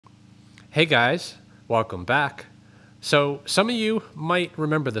Hey guys, welcome back. So some of you might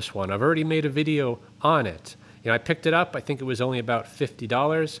remember this one. I've already made a video on it. I picked it up, I think it was only about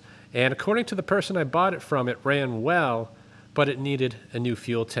 $50, and according to the person I bought it from, it ran well, but it needed a new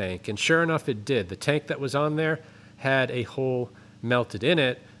fuel tank. And sure enough, it did. The tank that was on there had a hole melted in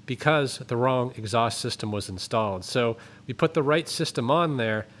it because the wrong exhaust system was installed. So we put the right system on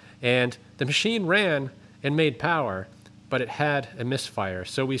there, and the machine ran and made power, but it had a misfire.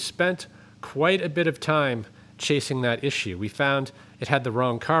 So we spent quite a bit of time chasing that issue. We found it had the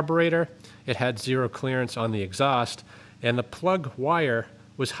wrong carburetor, it had zero clearance on the exhaust, and the plug wire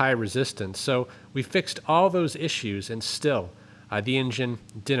was high resistance. So we fixed all those issues, and still the engine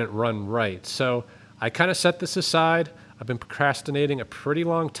didn't run right. So I kind of set this aside. I've been procrastinating a pretty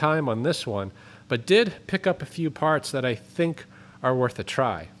long time on this one, but did pick up a few parts that I think are worth a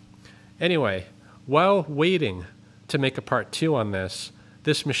try. Anyway, while waiting to make a part 2 on this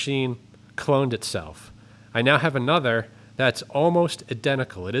machine cloned itself. I now have another that's almost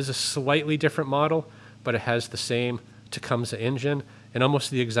identical. It is a slightly different model, but it has the same Tecumseh engine and almost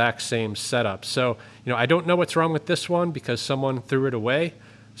the exact same setup. So, I don't know what's wrong with this one because someone threw it away.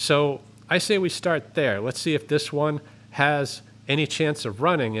 So I say we start there. Let's see if this one has any chance of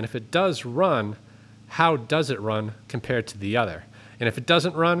running, and if it does run, how does it run compared to the other? And if it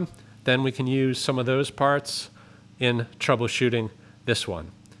doesn't run, then we can use some of those parts in troubleshooting this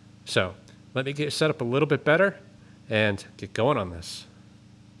one. So let me get set up a little bit better and get going on this.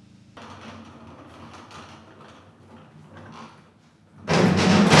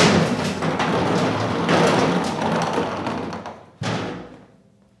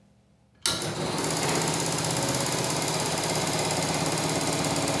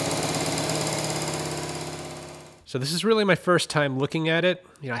 So this is really my first time looking at it.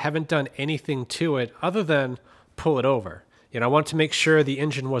 I haven't done anything to it other than pull it over. I wanted to make sure the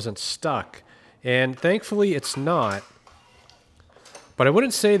engine wasn't stuck, and thankfully it's not. But I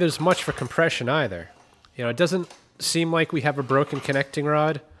wouldn't say there's much for compression either. It doesn't seem like we have a broken connecting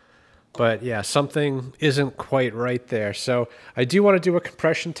rod, but yeah, something isn't quite right there. So I do want to do a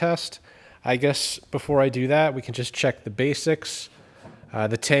compression test. I guess before I do that, we can just check the basics.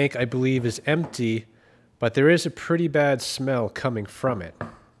 The tank, I believe, is empty, but there is a pretty bad smell coming from it.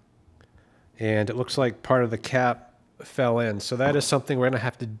 And it looks like part of the cap fell in. So that is something we're going to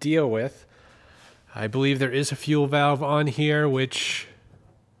have to deal with. I believe there is a fuel valve on here, which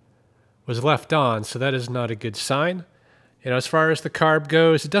was left on, so that is not a good sign. As far as the carb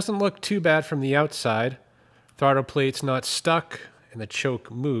goes, it doesn't look too bad from the outside. Throttle plate's not stuck, and the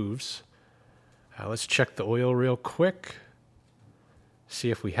choke moves. Let's check the oil real quick, see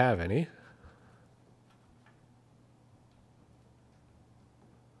if we have any.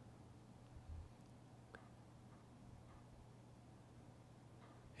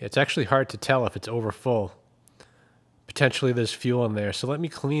 It's actually hard to tell if it's over full. Potentially there's fuel in there, so let me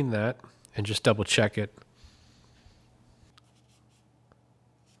clean that and just double check it.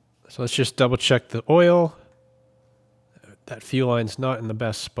 So let's just double check the oil. That fuel line's not in the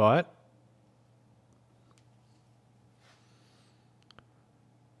best spot.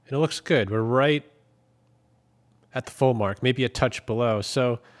 And it looks good. We're right at the full mark, maybe a touch below,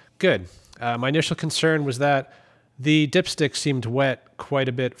 so good. My initial concern was that the dipstick seemed wet quite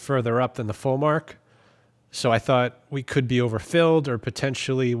a bit further up than the full mark, so I thought we could be overfilled or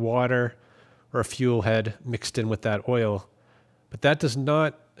potentially water or a fuel head mixed in with that oil, but that does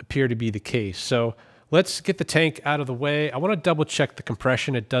not appear to be the case. So let's get the tank out of the way. I want to double check the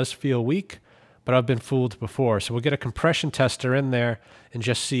compression. It does feel weak, but I've been fooled before, so we'll get a compression tester in there and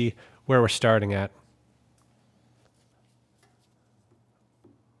just see where we're starting at.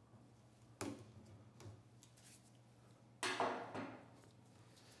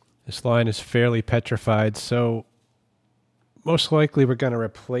 This line is fairly petrified, so most likely we're going to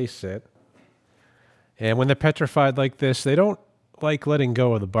replace it. And when they're petrified like this, they don't like letting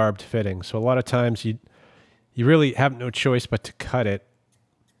go of the barbed fitting. So a lot of times you really have no choice but to cut it.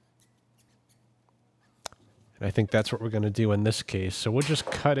 And I think that's what we're going to do in this case. So we'll just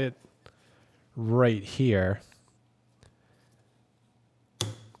cut it right here.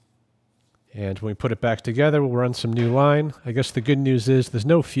 And when we put it back together, we'll run some new line. I guess the good news is there's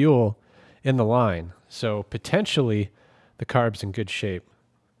no fuel in the line, so potentially the carb's in good shape.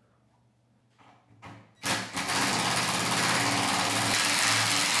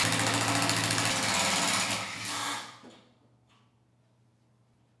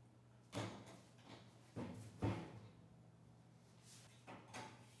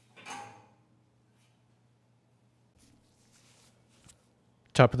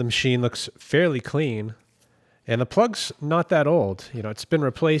 Top of the machine looks fairly clean. And the plug's not that old. You know, it's been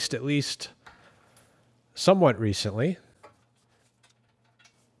replaced at least somewhat recently.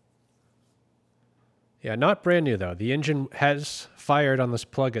 Yeah, not brand new though. The engine has fired on this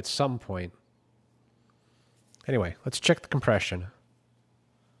plug at some point. Anyway, let's check the compression.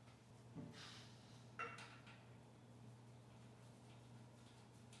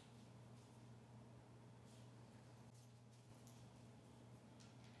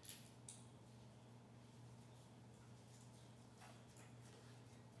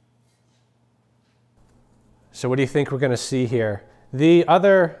 So what do you think we're going to see here? The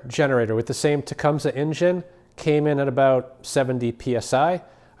other generator with the same Tecumseh engine came in at about 70 psi.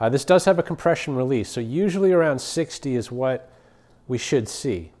 This does have a compression release, so usually around 60 is what we should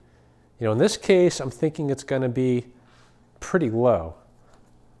see. You know, in this case, I'm thinking it's going to be pretty low.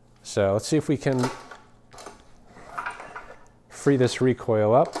 So let's see if we can free this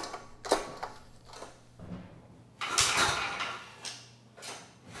recoil up.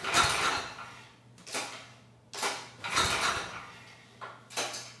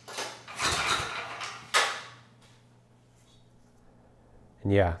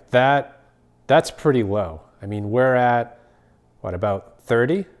 And yeah, that's pretty low. I mean, we're at, what, about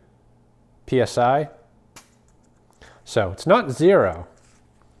 30 PSI? So it's not zero,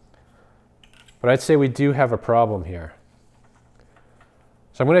 but I'd say we do have a problem here.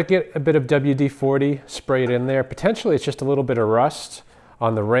 So I'm going to get a bit of WD-40, spray it in there. Potentially it's just a little bit of rust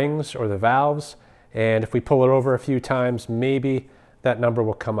on the rings or the valves. And if we pull it over a few times, maybe that number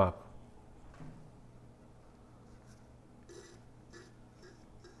will come up.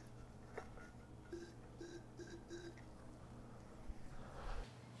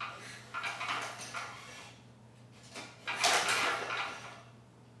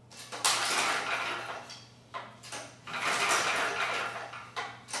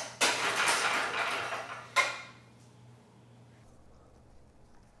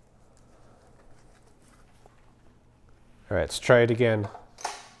 All right, let's try it again.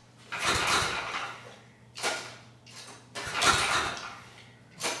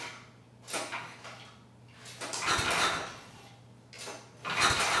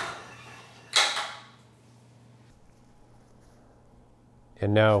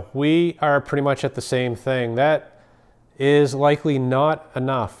 And no, we are pretty much at the same thing. That is likely not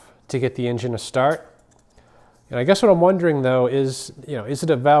enough to get the engine to start. And I guess what I'm wondering though is, is it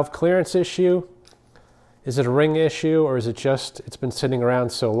a valve clearance issue? Is it a ring issue, or is it just it's been sitting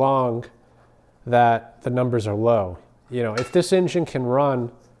around so long that the numbers are low? You know, if this engine can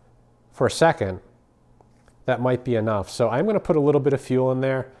run for a second, that might be enough. So I'm going to put a little bit of fuel in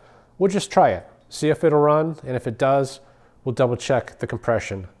there. We'll just try it, see if it'll run, and if it does, we'll double check the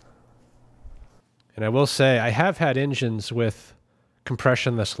compression. And I will say, I have had engines with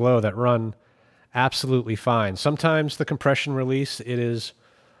compression this low that run absolutely fine. Sometimes the compression release, it is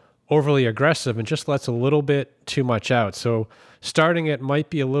overly aggressive and just lets a little bit too much out. So starting it might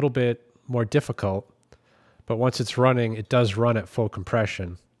be a little bit more difficult, but once it's running, it does run at full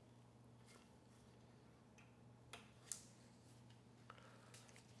compression.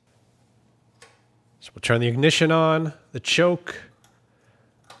 So we'll turn the ignition on, the choke.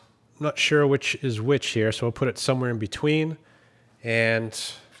 I'm not sure which is which here, so we'll put it somewhere in between and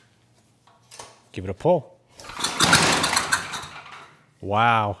give it a pull.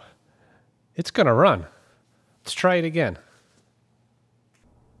 Wow. It's going to run. Let's try it again.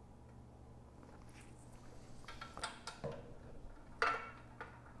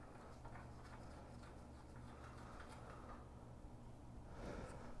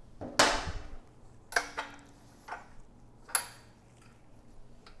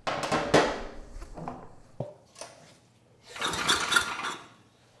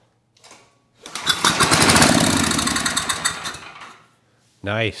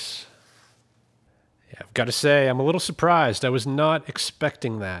 Nice. I've got to say, I'm a little surprised. I was not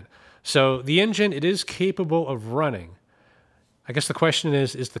expecting that. So the engine, it is capable of running. I guess the question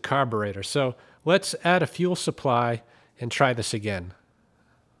is the carburetor. So let's add a fuel supply and try this again.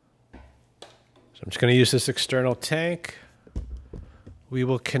 So I'm just going to use this external tank. We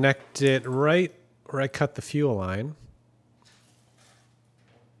will connect it right where I cut the fuel line.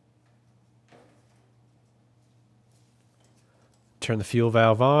 Turn the fuel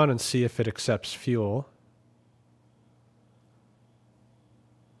valve on and see if it accepts fuel.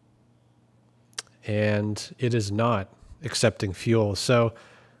 And it is not accepting fuel. So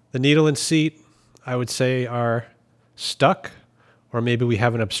the needle and seat, I would say, are stuck, or maybe we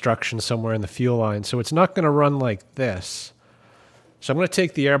have an obstruction somewhere in the fuel line. So it's not going to run like this. So I'm going to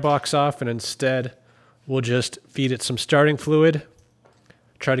take the airbox off, and instead we'll just feed it some starting fluid,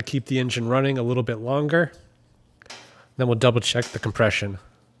 try to keep the engine running a little bit longer. Then we'll double check the compression.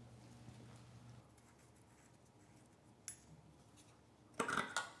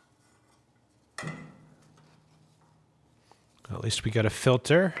 At least we got a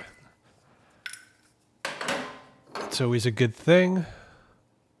filter. It's always a good thing.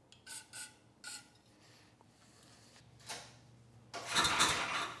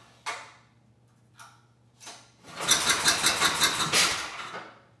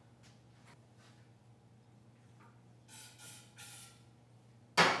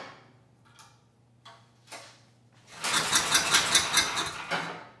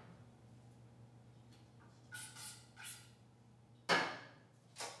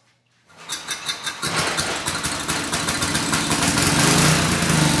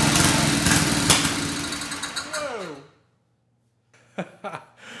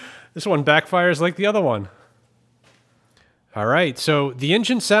 This one backfires like the other one. All right, so the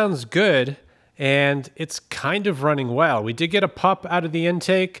engine sounds good, and it's kind of running well. We did get a pup out of the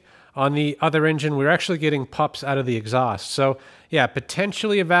intake. On the other engine, we're actually getting pups out of the exhaust. So yeah,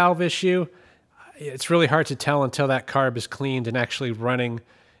 potentially a valve issue. It's really hard to tell until that carb is cleaned and actually running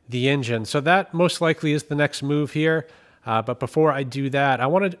the engine. So that most likely is the next move here. But before I do that, I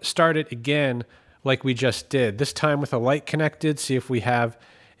want to start it again like we just did. This time with a light connected, see if we have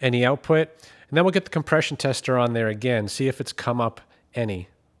any output. And then we'll get the compression tester on there again, see if it's come up any.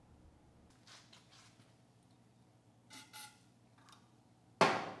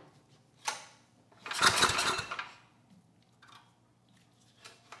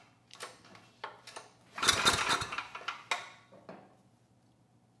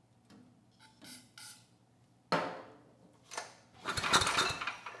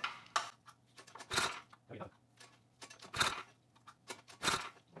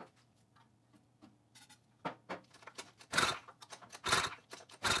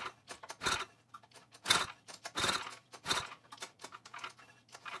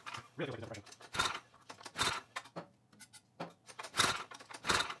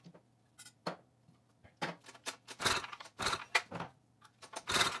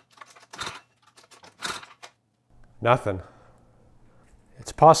 Nothing.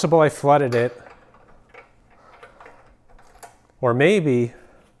 It's possible I flooded it, or maybe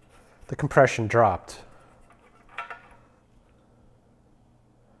the compression dropped.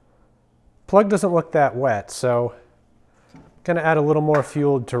 Plug doesn't look that wet, so I'm going to add a little more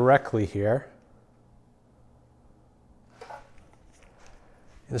fuel directly here.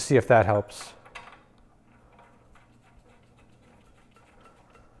 Let's see if that helps.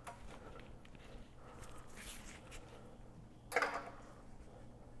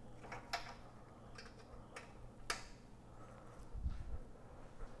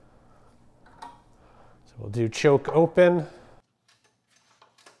 So we'll do choke open.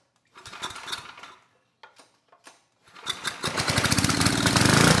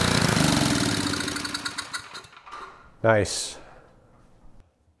 Nice.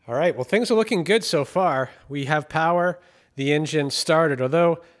 All right, well, things are looking good so far. We have power. The engine started,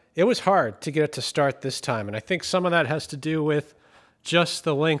 although it was hard to get it to start this time. And I think some of that has to do with just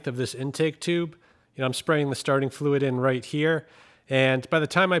the length of this intake tube. You know, I'm spraying the starting fluid in right here. And by the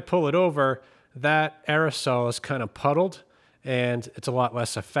time I pull it over, that aerosol is kind of puddled and it's a lot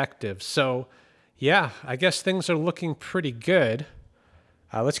less effective. So yeah, I guess things are looking pretty good.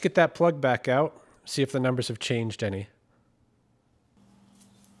 Let's get that plug back out, see if the numbers have changed any.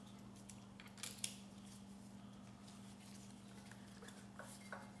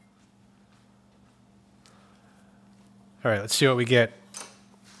 All right, let's see what we get.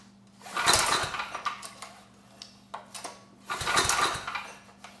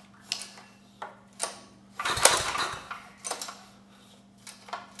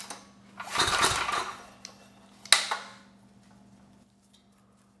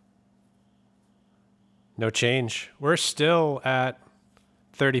 No change. We're still at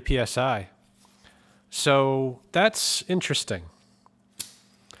 30 psi. So that's interesting.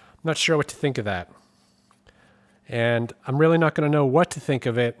 I'm not sure what to think of that. And I'm really not going to know what to think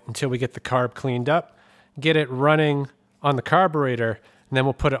of it until we get the carb cleaned up, get it running on the carburetor, and then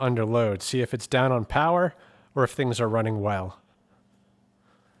we'll put it under load, see if it's down on power or if things are running well.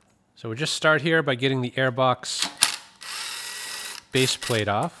 So we'll just start here by getting the airbox base plate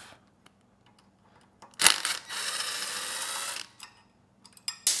off.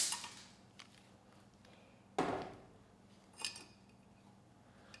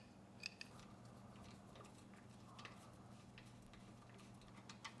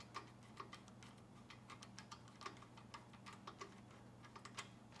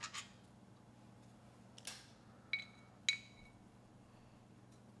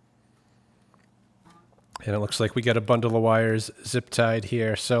 And it looks like we got a bundle of wires zip tied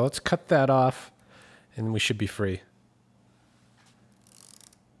here. So let's cut that off and we should be free.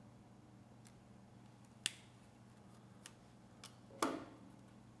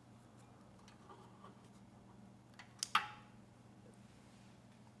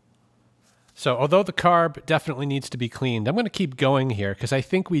 So although the carb definitely needs to be cleaned, I'm going to keep going here because I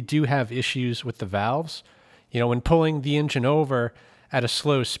think we do have issues with the valves. You know, when pulling the engine over at a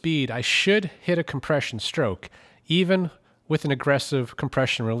slow speed, I should hit a compression stroke. Even with an aggressive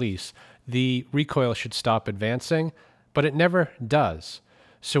compression release, the recoil should stop advancing, but it never does.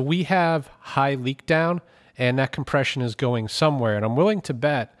 So we have high leak down and that compression is going somewhere. And I'm willing to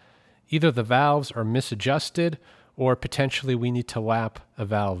bet either the valves are misadjusted or potentially we need to lap a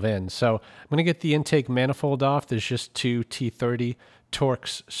valve in. So I'm going to get the intake manifold off. There's just two T30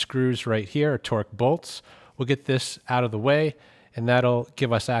 Torx screws right here, or Torx bolts. We'll get this out of the way, and that'll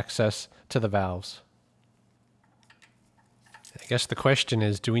give us access to the valves. I guess the question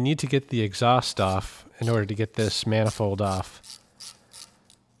is, do we need to get the exhaust off in order to get this manifold off?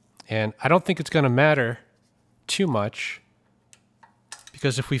 And I don't think it's going to matter too much,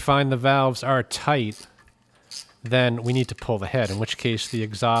 because if we find the valves are tight, then we need to pull the head, in which case the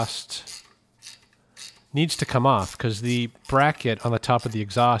exhaust needs to come off because the bracket on the top of the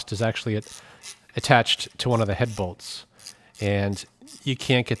exhaust is actually attached to one of the head bolts. And you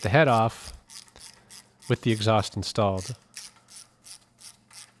can't get the head off with the exhaust installed.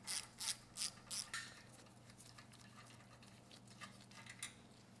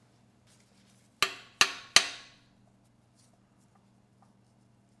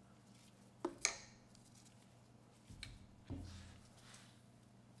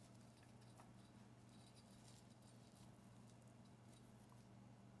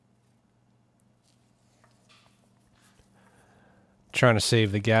 Trying to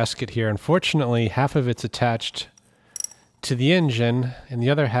save the gasket here. Unfortunately, half of it's attached to the engine and the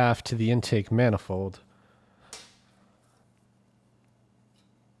other half to the intake manifold.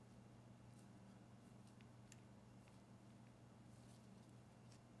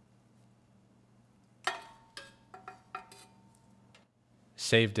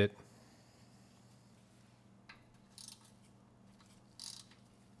 Saved it.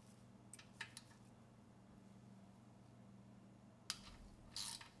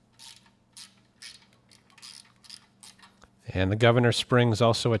 And the governor spring's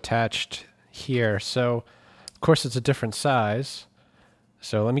also attached here. So, of course, it's a different size.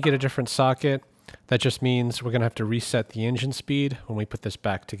 So let me get a different socket. That just means we're going to have to reset the engine speed when we put this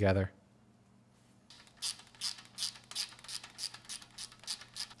back together.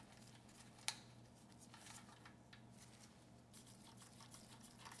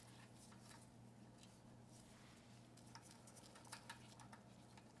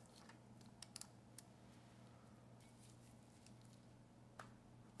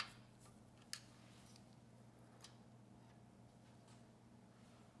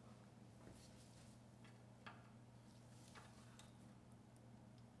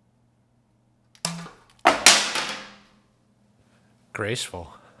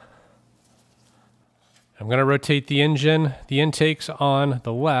 Graceful. I'm going to rotate the engine. The intake's on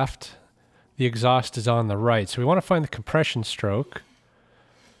the left. The exhaust is on the right. So we want to find the compression stroke.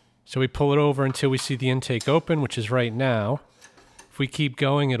 So we pull it over until we see the intake open, which is right now. If we keep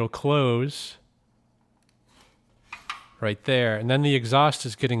going, it'll close right there. And then the exhaust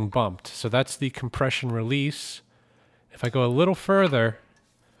is getting bumped. So that's the compression release. If I go a little further,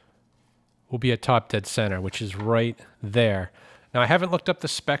 we'll be at top dead center, which is right there. Now, I haven't looked up the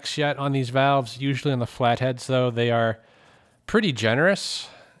specs yet on these valves. Usually on the flatheads, though, they are pretty generous.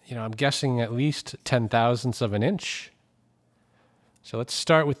 You know, I'm guessing at least 0.010 of an inch. So let's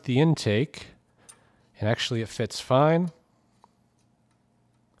start with the intake. And actually, it fits fine.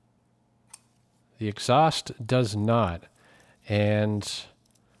 The exhaust does not. And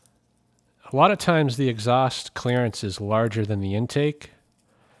a lot of times, the exhaust clearance is larger than the intake.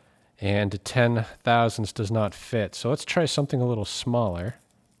 And 0.010 does not fit. So let's try something a little smaller.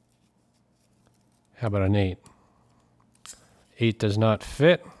 How about an 8? 8 does not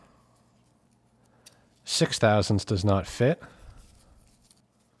fit. 0.006 does not fit.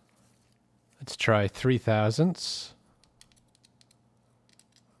 Let's try 0.003.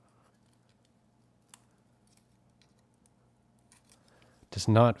 Does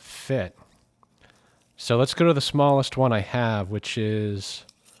not fit. So let's go to the smallest one I have, which is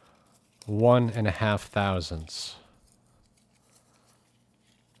 1.5 thousandths.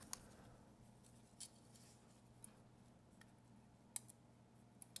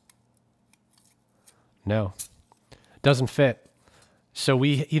 No, doesn't fit. So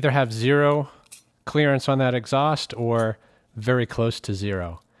we either have zero clearance on that exhaust or very close to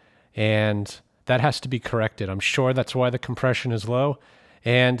zero. And that has to be corrected. I'm sure that's why the compression is low.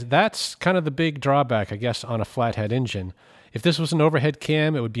 And that's kind of the big drawback, I guess, on a flathead engine. If this was an overhead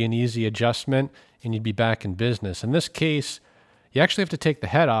cam, it would be an easy adjustment and you'd be back in business. In this case, you actually have to take the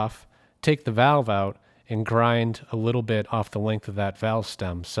head off, take the valve out, and grind a little bit off the length of that valve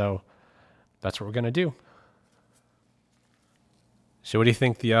stem. So that's what we're going to do. So what do you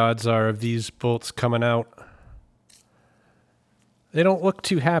think the odds are of these bolts coming out? They don't look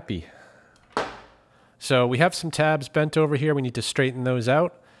too happy. So we have some tabs bent over here. We need to straighten those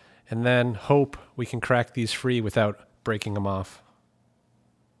out and then hope we can crack these free without breaking them off.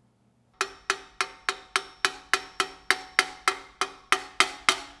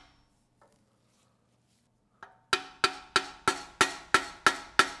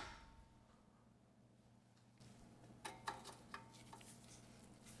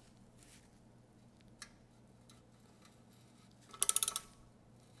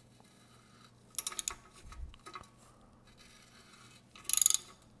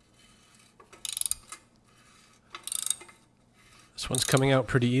 This one's coming out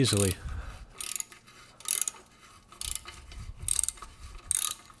pretty easily.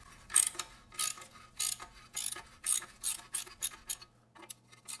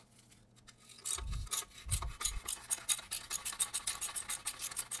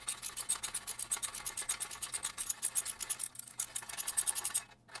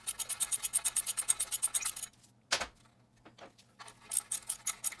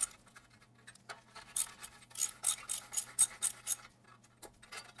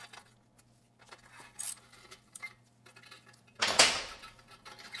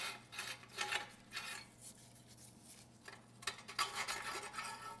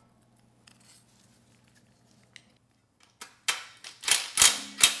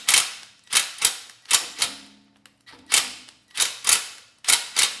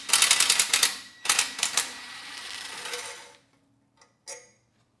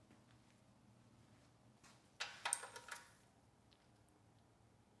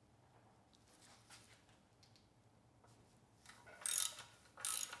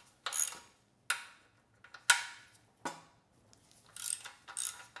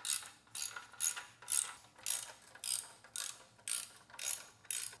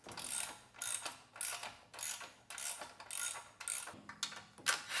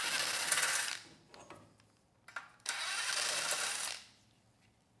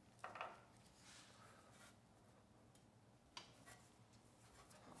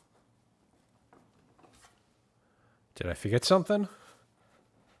 Did I forget something?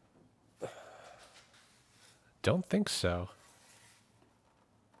 Don't think so.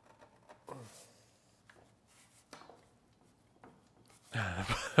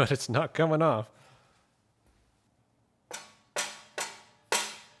 But it's not coming off.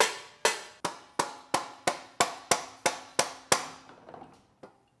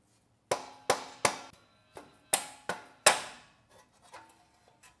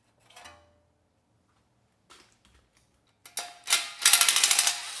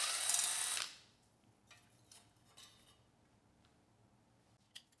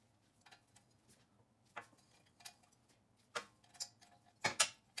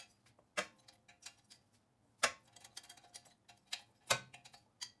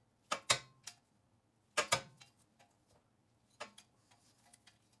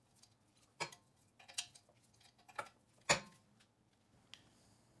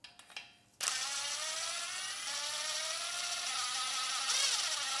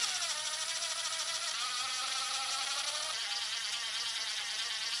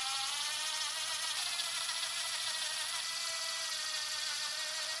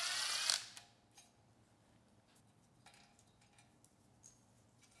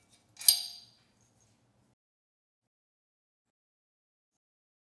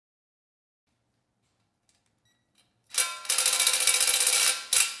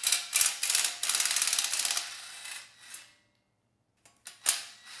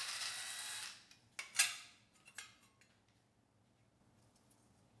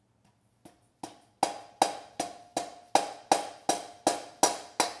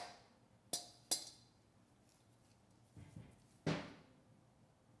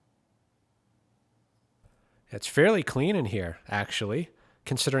 It's fairly clean in here, actually,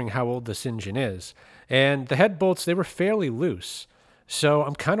 considering how old this engine is. And the head bolts, they were fairly loose. So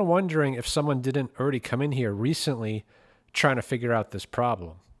I'm kind of wondering if someone didn't already come in here recently trying to figure out this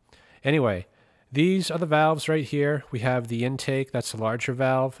problem. Anyway, these are the valves right here. We have the intake, that's the larger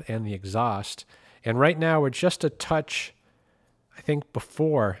valve, and the exhaust. And right now we're just a touch, I think,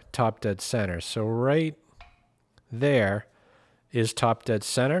 before top dead center. So right there is top dead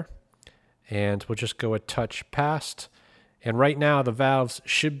center. And we'll just go a touch past. And right now the valves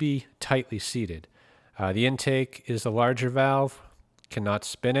should be tightly seated. The intake is the larger valve, cannot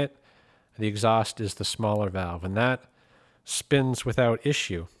spin it. The exhaust is the smaller valve, and that spins without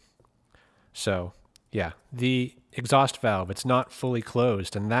issue. So yeah, the exhaust valve, it's not fully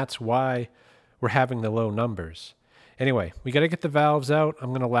closed, and that's why we're having the low numbers. Anyway, we got to get the valves out. I'm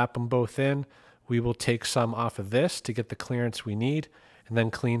going to lap them both in. We will take some off of this to get the clearance we need, and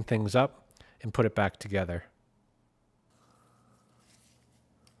then clean things up and put it back together.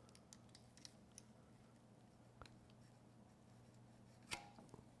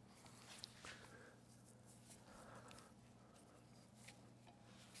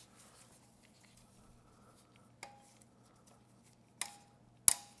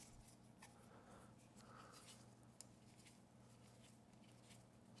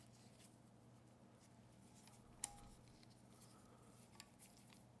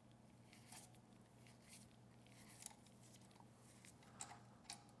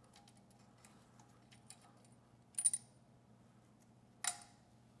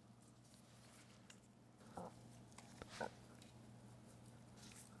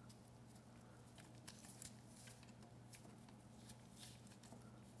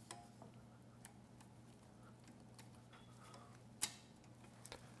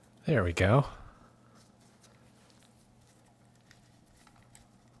 There we go.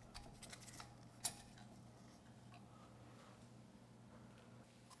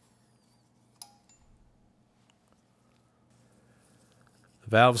 The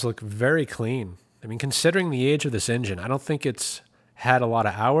valves look very clean. I mean, considering the age of this engine, I don't think it's had a lot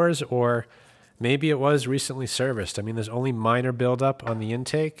of hours, or maybe it was recently serviced. I mean, there's only minor buildup on the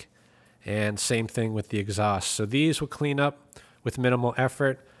intake, and same thing with the exhaust. So these will clean up with minimal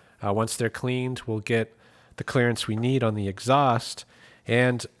effort. Once they're cleaned, we'll get the clearance we need on the exhaust.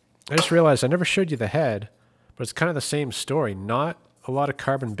 And I just realized I never showed you the head, but it's kind of the same story. Not a lot of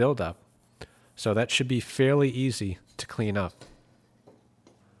carbon buildup. So that should be fairly easy to clean up.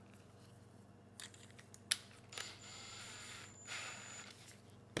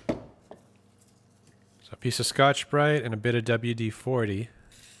 So a piece of Scotch-Brite and a bit of WD-40.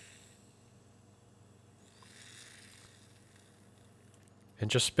 And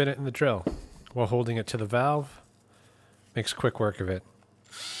just spin it in the drill while holding it to the valve. Makes quick work of it.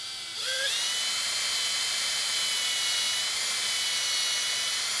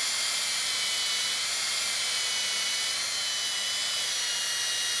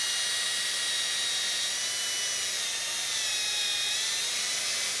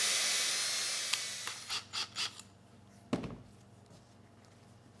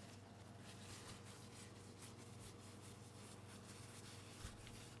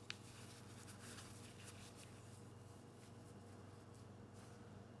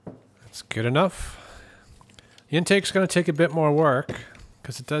 That's good enough. The intake's going to take a bit more work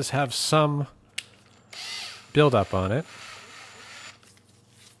because it does have some buildup on it.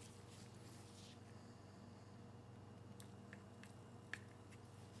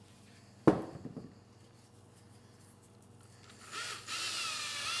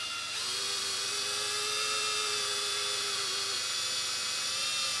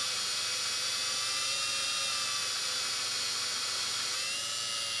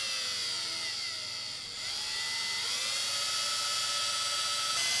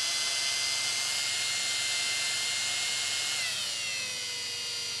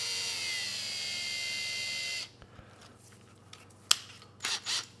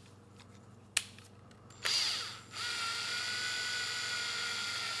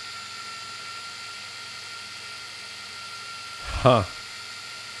 Huh.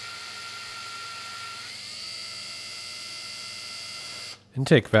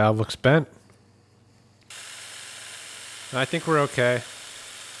 Intake valve looks bent. I think we're okay.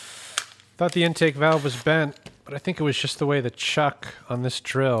 Thought the intake valve was bent, but I think it was just the way the chuck on this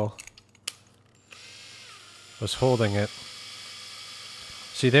drill was holding it.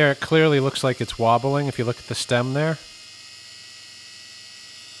 See there, it clearly looks like it's wobbling if you look at the stem there.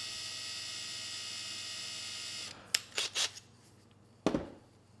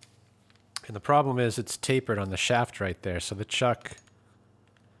 And the problem is it's tapered on the shaft right there, so the chuck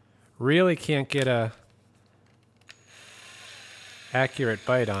really can't get a accurate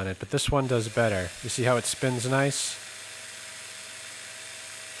bite on it, but this one does better. You see how it spins nice?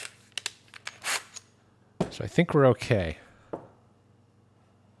 So I think we're okay.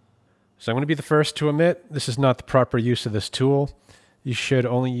 So I'm going to be the first to admit this is not the proper use of this tool. You should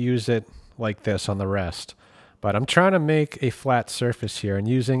only use it like this on the rest. But I'm trying to make a flat surface here, and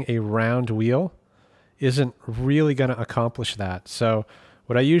using a round wheel isn't really going to accomplish that. So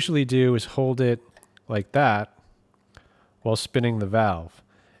what I usually do is hold it like that while spinning the valve.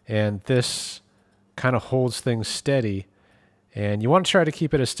 And this kind of holds things steady. And you want to try to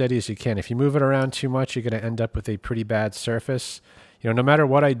keep it as steady as you can. If you move it around too much, you're going to end up with a pretty bad surface. You know, no matter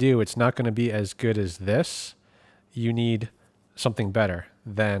what I do, it's not going to be as good as this. You need something better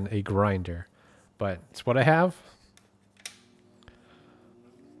than a grinder. But it's what I have.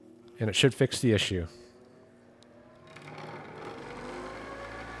 And it should fix the issue.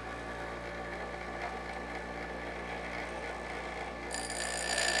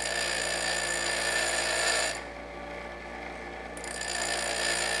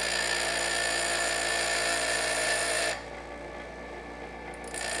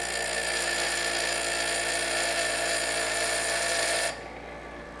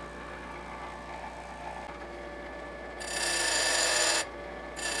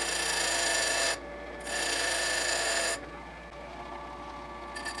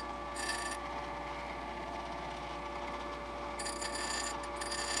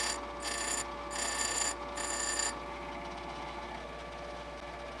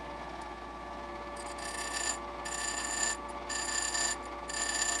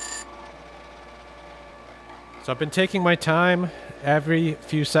 So I've been taking my time every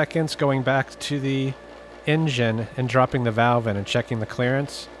few seconds going back to the engine and dropping the valve in and checking the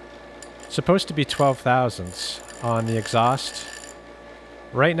clearance. It's supposed to be 12 thousandths on the exhaust.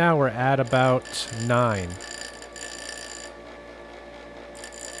 Right now we're at about 9.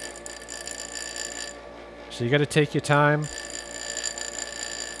 So you got to take your time.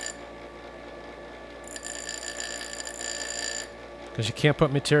 Because you can't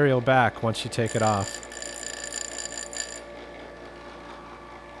put material back once you take it off.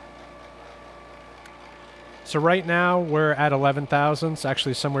 So right now we're at 11 thousandths,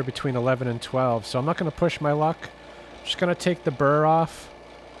 actually somewhere between 11 and 12. So I'm not going to push my luck. I'm just going to take the burr off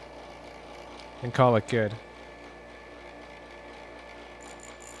and call it good.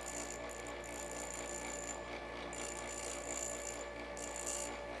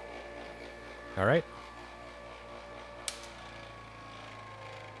 All right.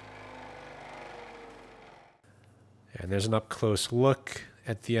 And there's an up-close look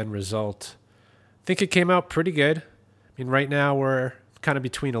at the end result. I think it came out pretty good. I mean, right now we're kind of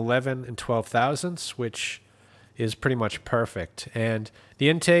between 11 and 12 thousandths, which is pretty much perfect. And the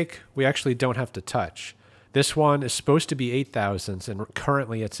intake, we actually don't have to touch. This one is supposed to be 8 thousandths, and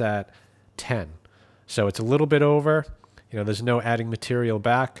currently it's at 10. So it's a little bit over. You know, there's no adding material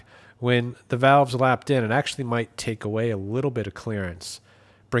back. When the valve's lapped in, it actually might take away a little bit of clearance,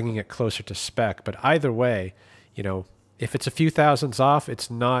 bringing it closer to spec. But either way, you know, if it's a few thousandths off,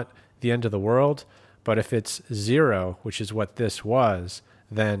 it's not the end of the world. But if it's 0, which is what this was,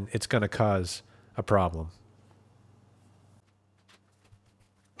 then it's going to cause a problem.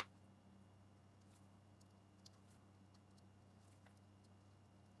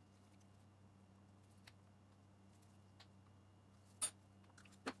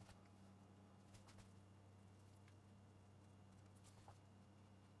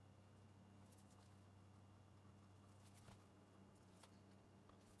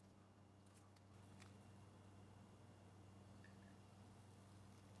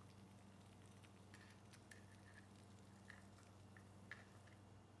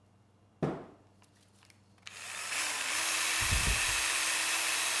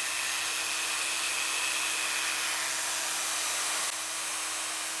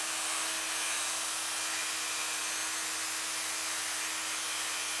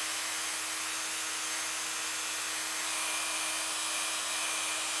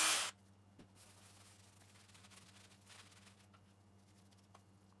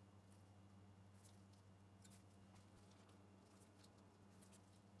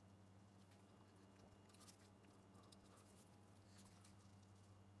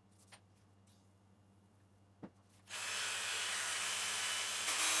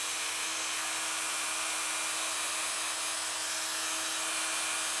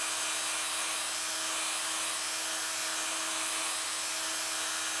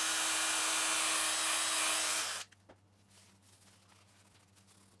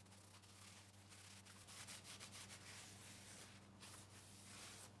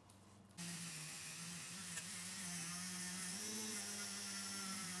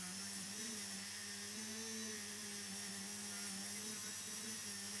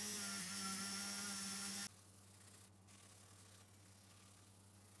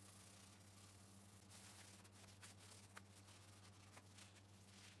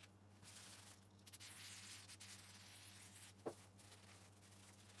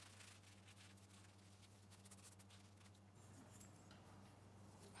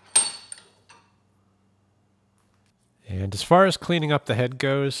 And as far as cleaning up the head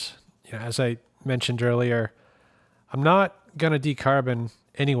goes, as I mentioned earlier, I'm not going to decarbon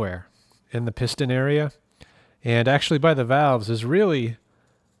anywhere in the piston area. And actually by the valves, there's really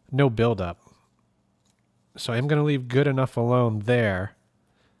no buildup. So I'm going to leave good enough alone there.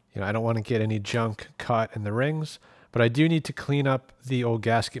 I don't want to get any junk caught in the rings, but I do need to clean up the old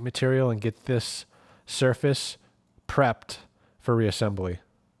gasket material and get this surface prepped for reassembly.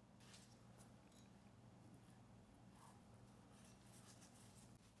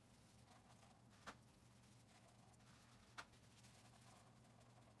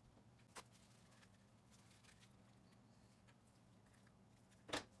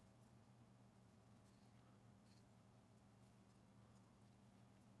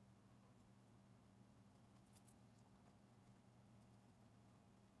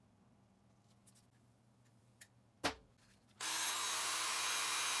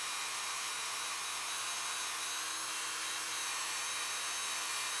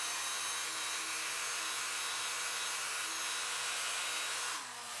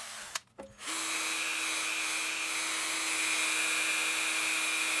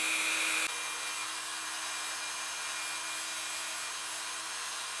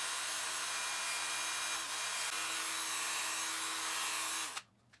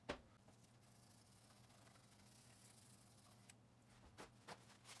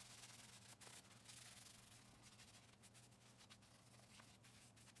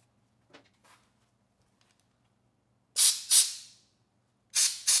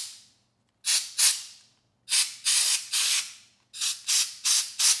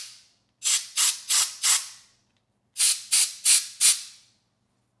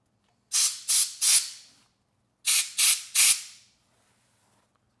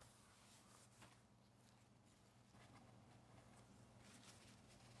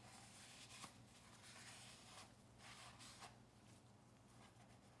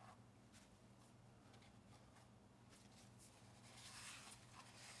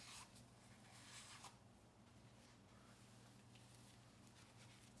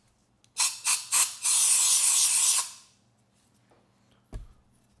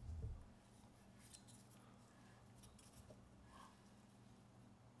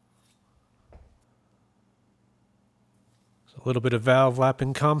 A little bit of valve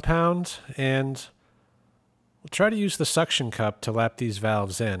lapping compound, and we'll try to use the suction cup to lap these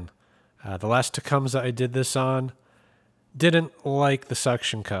valves in. The last Tecumseh I did this on didn't like the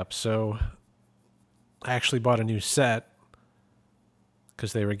suction cup, so I actually bought a new set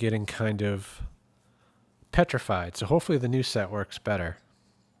because they were getting kind of petrified. So hopefully the new set works better.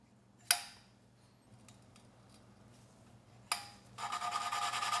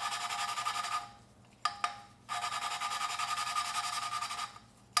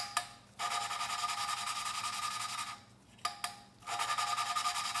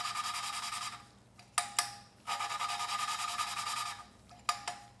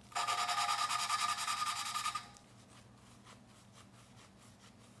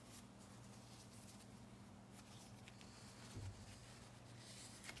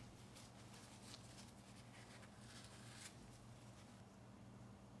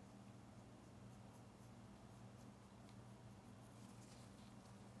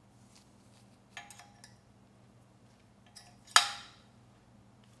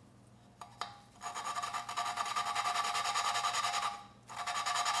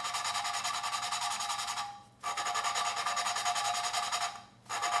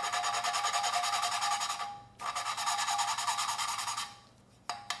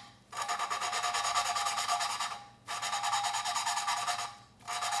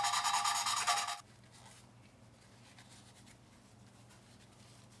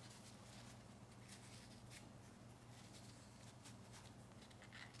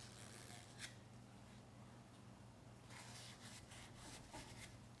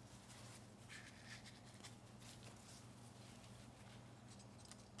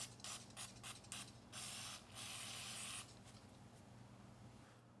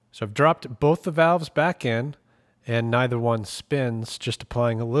 So I've dropped both the valves back in, and neither one spins, just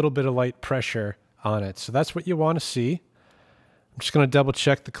applying a little bit of light pressure on it. So that's what you want to see. I'm just going to double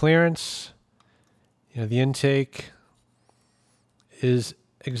check the clearance. The intake is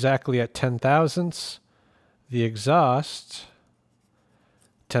exactly at 10 thousandths. The exhaust,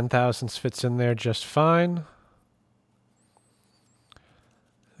 10 thousandths fits in there just fine.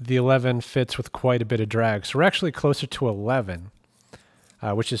 The 11 fits with quite a bit of drag. So we're actually closer to 11.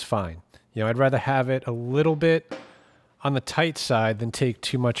 Which is fine. I'd rather have it a little bit on the tight side than take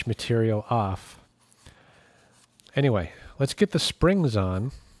too much material off. Anyway, let's get the springs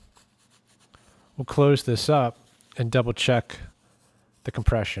on. We'll close this up, and double check the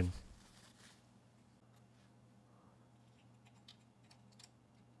compression.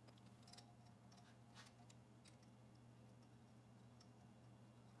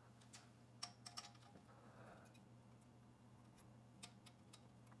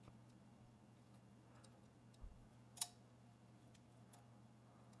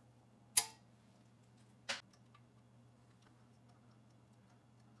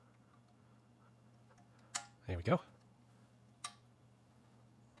 There we go.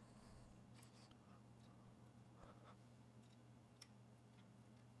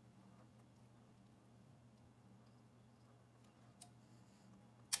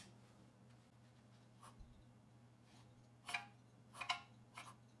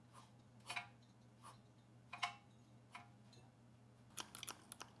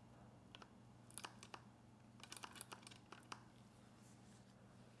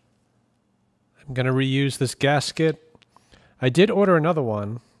 I'm going to reuse this gasket. I did order another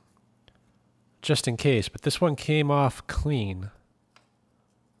one just in case, but this one came off clean.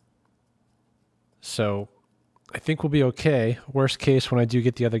 So I think we'll be okay. Worst case, when I do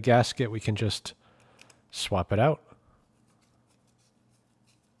get the other gasket, we can just swap it out.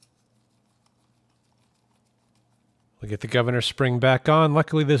 We'll get the governor spring back on.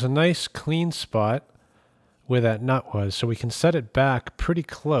 Luckily, there's a nice clean spot where that nut was, so we can set it back pretty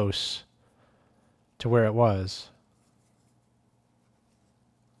close to where it was.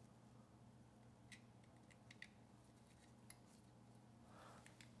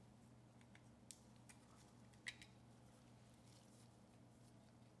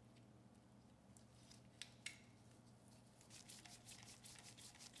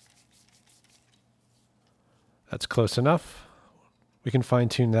 That's close enough. We can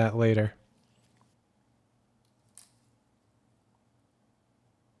fine-tune that later.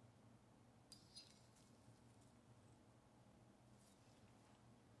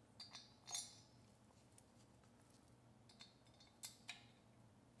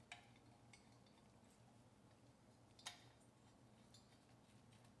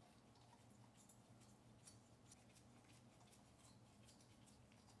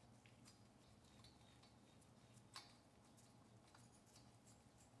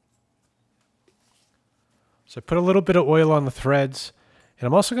 So I put a little bit of oil on the threads, and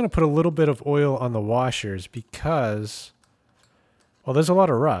I'm also going to put a little bit of oil on the washers because, well, there's a lot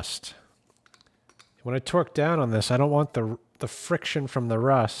of rust. When I torque down on this, I don't want the friction from the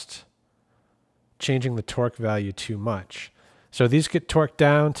rust changing the torque value too much. So these get torqued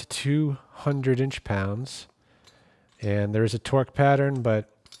down to 200 inch-pounds, and there's a torque pattern,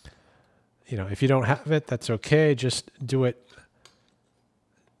 but you know, if you don't have it, that's okay. Just do it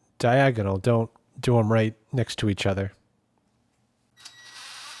diagonal. Don't do them right next to each other.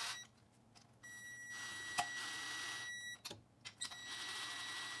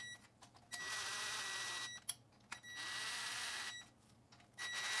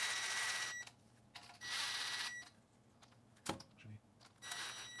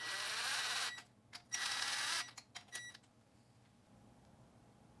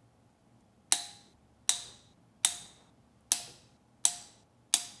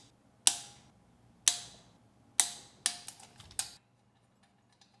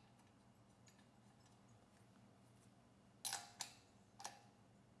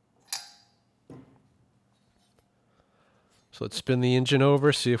 So let's spin the engine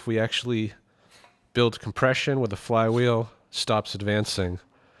over, see if we actually build compression where the flywheel stops advancing.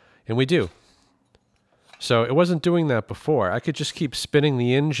 And we do. So it wasn't doing that before. I could just keep spinning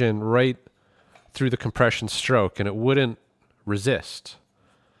the engine right through the compression stroke and it wouldn't resist.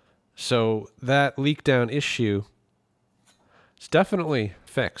 So that leak down issue is definitely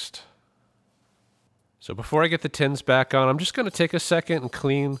fixed. So before I get the tins back on, I'm just going to take a second and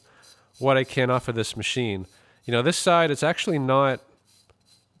clean what I can off of this machine. You know, this side is actually not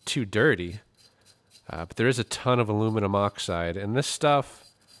too dirty, but there is a ton of aluminum oxide. And this stuff,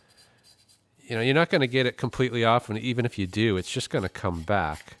 you know, you're not going to get it completely off, and even if you do, it's just going to come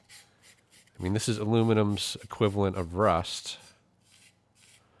back. I mean, this is aluminum's equivalent of rust.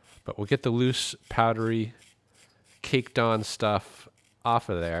 But we'll get the loose, powdery, caked-on stuff off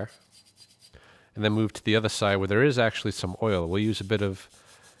of there, and then move to the other side where there is actually some oil. We'll use a bit of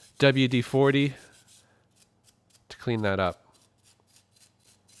WD-40 to clean that up.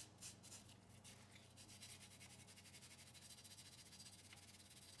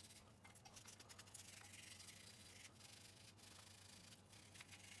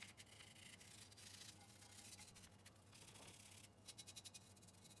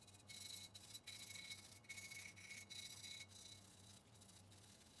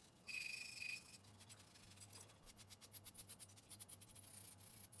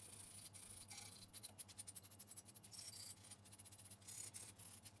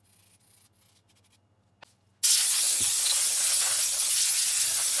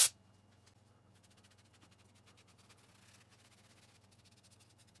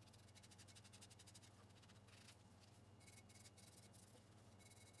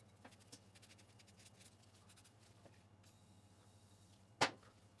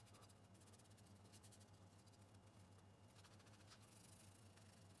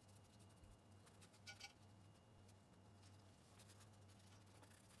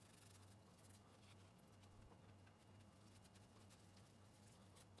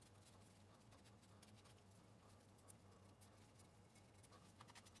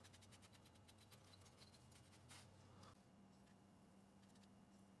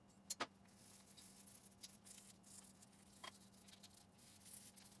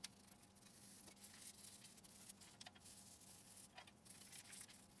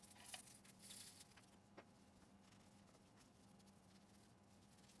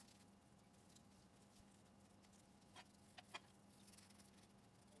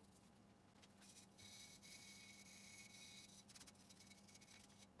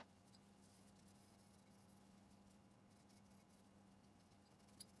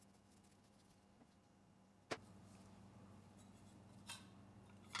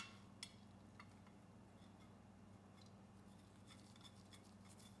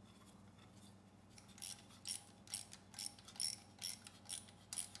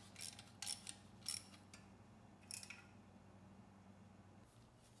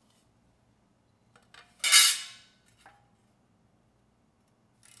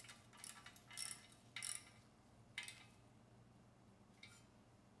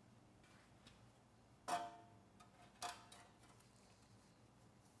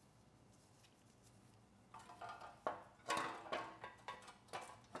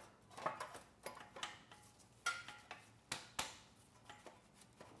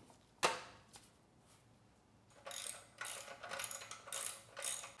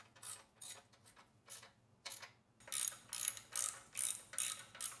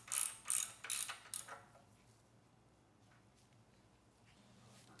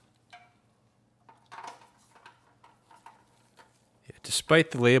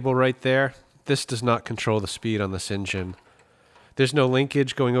 Despite the label right there, this does not control the speed on this engine. There's no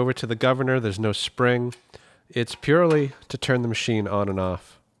linkage going over to the governor. There's no spring. It's purely to turn the machine on and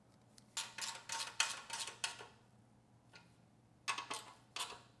off.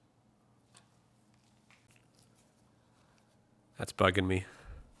 That's bugging me.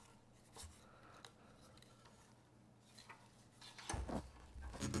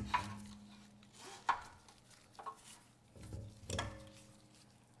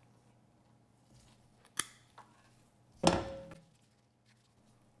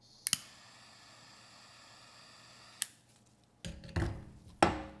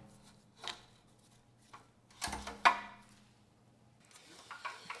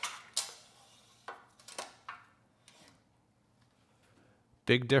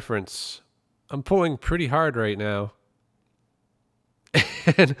 Big difference. I'm pulling pretty hard right now.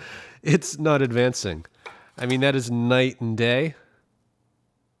 And it's not advancing. I mean, that is night and day.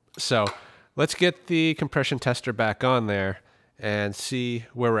 So let's get the compression tester back on there and see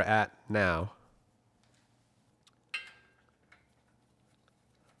where we're at now.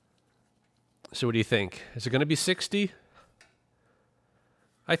 So what do you think? Is it going to be 60?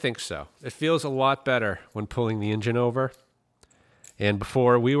 I think so. It feels a lot better when pulling the engine over. And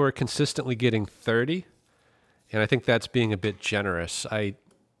before, we were consistently getting 30, and I think that's being a bit generous.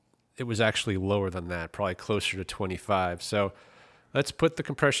 It was actually lower than that, probably closer to 25. So let's put the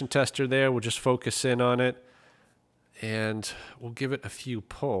compression tester there. We'll just focus in on it, and we'll give it a few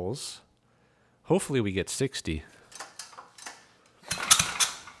pulls. Hopefully we get 60.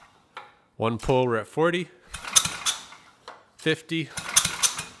 One pull, we're at 40, 50.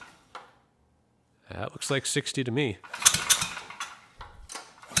 That looks like 60 to me.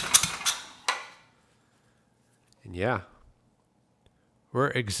 And yeah, we're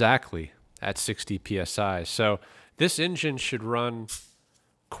exactly at 60 PSI. So this engine should run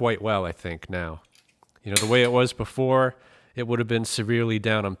quite well, I think, now. You know, the way it was before, it would have been severely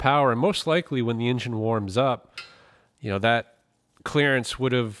down on power. And most likely when the engine warms up, you know, that clearance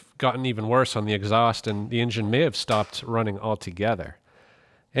would have gotten even worse on the exhaust and the engine may have stopped running altogether.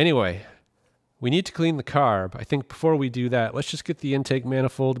 Anyway, we need to clean the carb. I think before we do that, let's just get the intake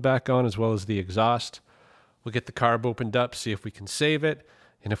manifold back on as well as the exhaust. We'll get the carb opened up, see if we can save it.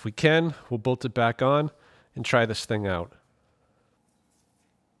 And if we can, we'll bolt it back on and try this thing out.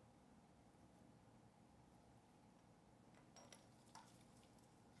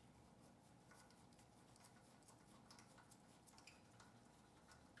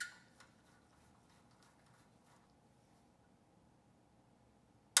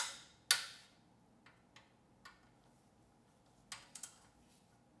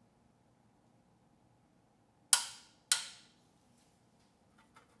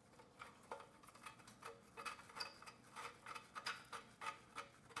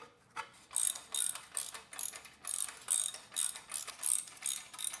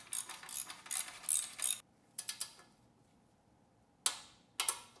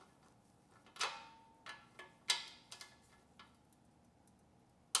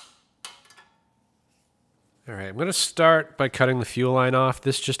 All right, I'm going to start by cutting the fuel line off.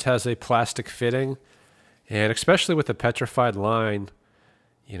 This just has a plastic fitting, and especially with a petrified line,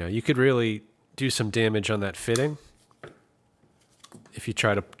 you know, you could really do some damage on that fitting if you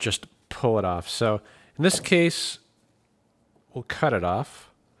try to just pull it off. So in this case, we'll cut it off.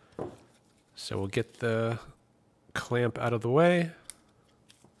 So we'll get the clamp out of the way.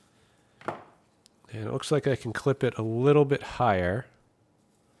 And it looks like I can clip it a little bit higher.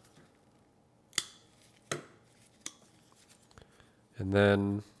 And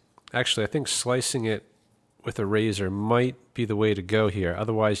then, actually, I think slicing it with a razor might be the way to go here.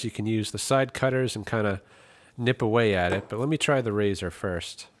 Otherwise, you can use the side cutters and kind of nip away at it. But let me try the razor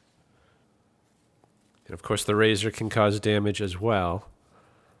first. And of course, the razor can cause damage as well.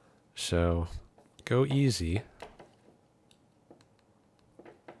 So, go easy.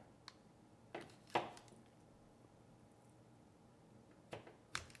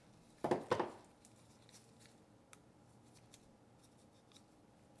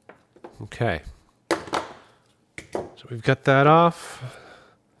 Okay, so we've got that off.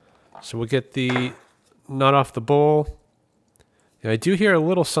 So we'll get the nut off the bowl. Yeah, I do hear a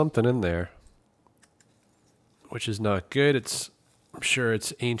little something in there, which is not good. I'm sure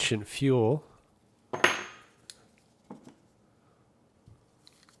it's ancient fuel.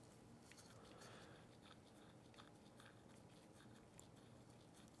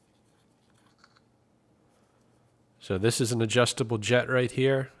 So this is an adjustable jet right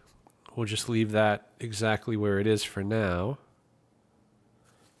here. We'll just leave that exactly where it is for now.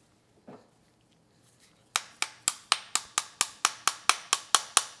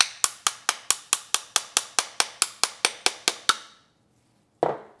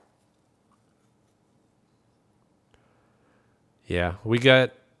 Yeah, we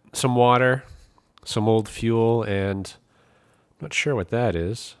got some water, some old fuel, and I'm not sure what that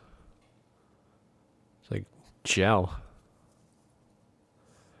is. It's like gel.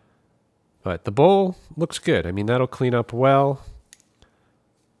 But the bowl looks good. I mean, that'll clean up well.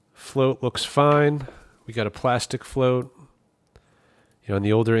 Float looks fine. We got a plastic float. You know, in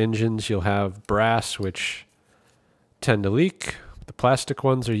the older engines, you'll have brass, which tend to leak. The plastic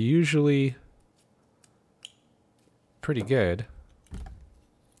ones are usually pretty good.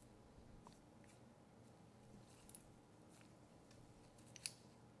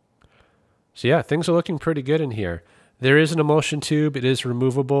 So yeah, things are looking pretty good in here. There is an emulsion tube. It is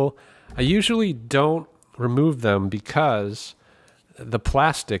removable. I usually don't remove them because the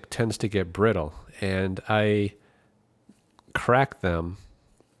plastic tends to get brittle, and I crack them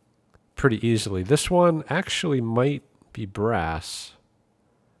pretty easily. This one actually might be brass,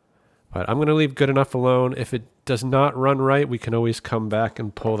 but I'm going to leave good enough alone. If it does not run right, we can always come back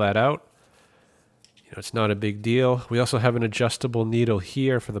and pull that out. You know, it's not a big deal. We also have an adjustable needle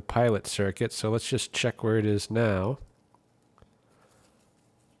here for the pilot circuit, so let's just check where it is now.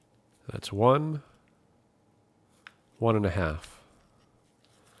 That's 1, 1.5.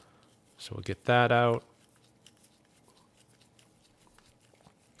 So we'll get that out.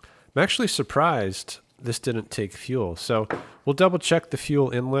 I'm actually surprised this didn't take fuel. So we'll double check the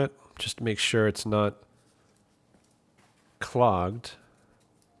fuel inlet just to make sure it's not clogged.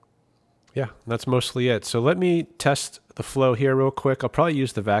 Yeah, that's mostly it. So let me test the flow here real quick. I'll probably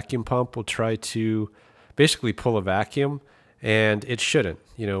use the vacuum pump. We'll try to basically pull a vacuum, and it shouldn't.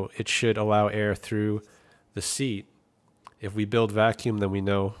 You know, it should allow air through the seat. If we build vacuum, then we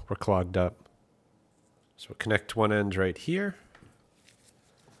know we're clogged up. So we'll connect one end right here,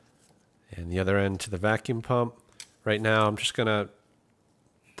 and the other end to the vacuum pump. Right now, I'm just going to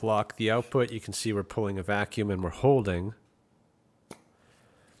block the output. You can see we're pulling a vacuum and we're holding.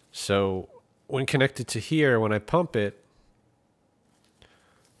 So when connected to here, when I pump it,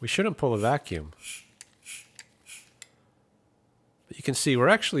 we shouldn't pull a vacuum. But you can see we're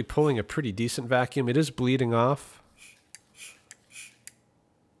actually pulling a pretty decent vacuum. It is bleeding off,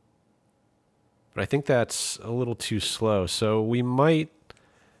 but I think that's a little too slow. So we might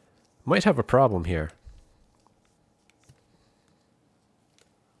have a problem here.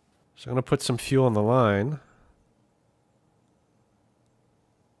 So I'm going to put some fuel on the line.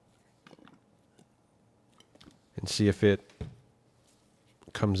 And see if it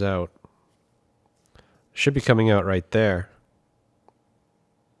comes out. Should be coming out right there.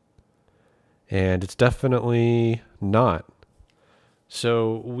 And it's definitely not.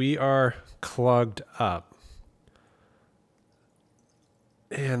 So we are clogged up.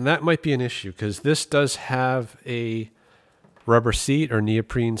 And that might be an issue because this does have a rubber seat or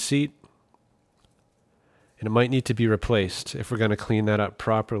neoprene seat. And it might need to be replaced if we're going to clean that up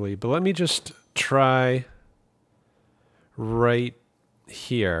properly. But let me just try right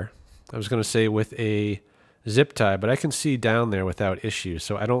here. I was going to say with a zip tie, but I can see down there without issue.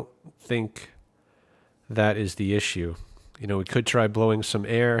 So I don't think that is the issue. You know, we could try blowing some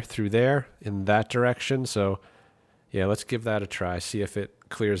air through there in that direction. So yeah, let's give that a try. See if it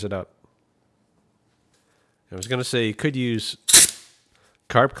clears it up. I was going to say you could use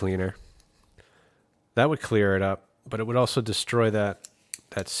carb cleaner. That would clear it up, but it would also destroy that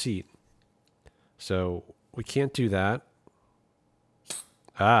seat. So we can't do that.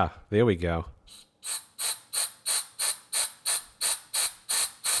 Ah, there we go.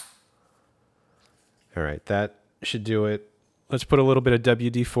 All right, that should do it. Let's put a little bit of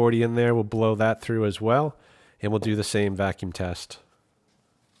WD-40 in there. We'll blow that through as well, and we'll do the same vacuum test.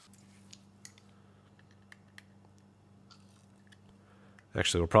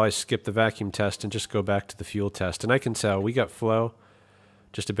 Actually, we'll probably skip the vacuum test and just go back to the fuel test. And I can tell we got flow,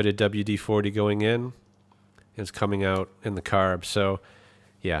 just a bit of WD-40 going in, and it's coming out in the carb. So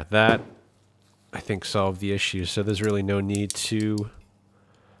yeah, that I think solved the issue. So there's really no need to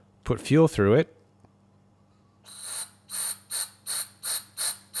put fuel through it.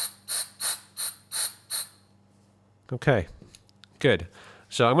 Okay, good.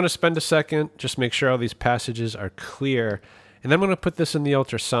 So I'm going to spend a second, just make sure all these passages are clear. And then I'm going to put this in the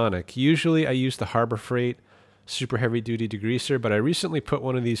ultrasonic. Usually I use the Harbor Freight super heavy duty degreaser, but I recently put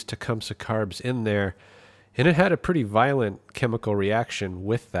one of these Tecumseh carbs in there, and it had a pretty violent chemical reaction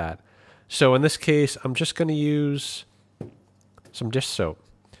with that. So in this case, I'm just going to use some dish soap.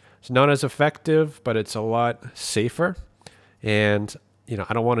 It's not as effective, but it's a lot safer. And, you know,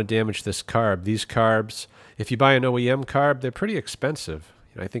 I don't want to damage this carb. These carbs, if you buy an OEM carb, they're pretty expensive.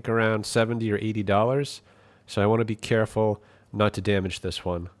 You know, I think around $70 or $80. So I want to be careful not to damage this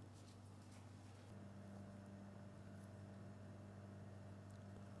one.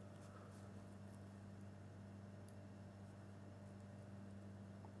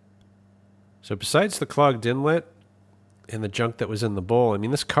 So besides the clogged inlet and the junk that was in the bowl, I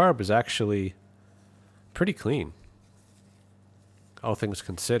mean, this carb is actually pretty clean, all things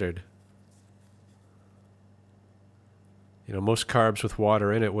considered. You know, most carbs with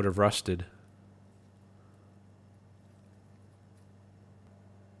water in it would have rusted.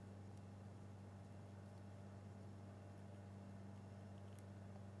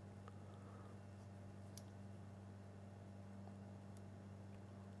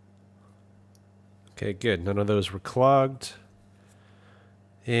 Okay, good. None of those were clogged.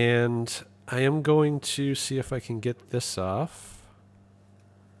 And I am going to see if I can get this off.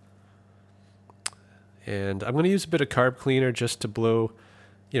 And I'm going to use a bit of carb cleaner just to blow,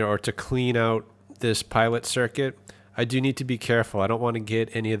 or to clean out this pilot circuit. I do need to be careful. I don't want to get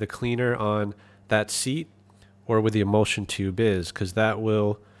any of the cleaner on that seat or where the emulsion tube is, because that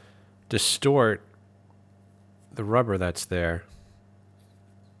will distort the rubber that's there.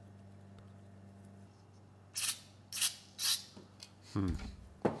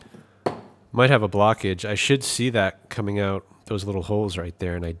 Might have a blockage. I should see that coming out, those little holes right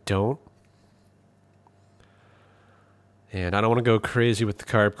there, and I don't. And I don't want to go crazy with the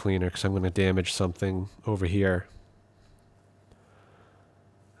carb cleaner because I'm going to damage something over here.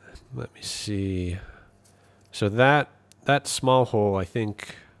 Let me see. So that small hole, I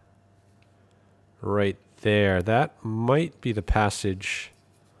think, right there, that might be the passage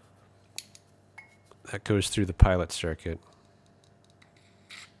that goes through the pilot circuit.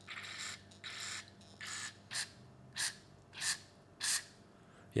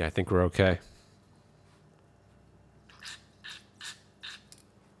 Yeah, I think we're okay.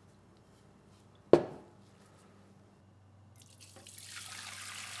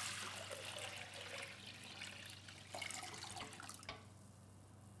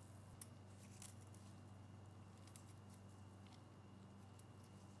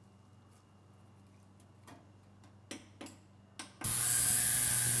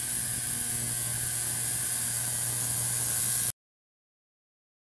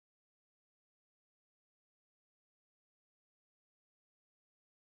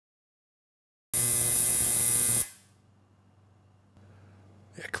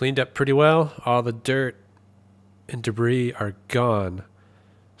 Cleaned up pretty well. All the dirt and debris are gone.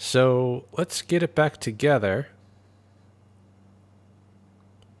 So let's get it back together.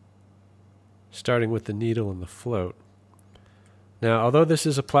 Starting with the needle and the float. Now, although this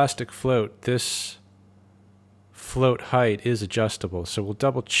is a plastic float, this float height is adjustable. So we'll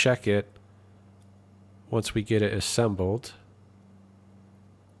double check it once we get it assembled.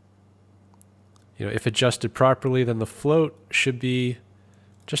 If adjusted properly, then the float should be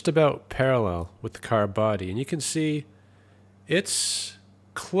just about parallel with the carb body. And you can see it's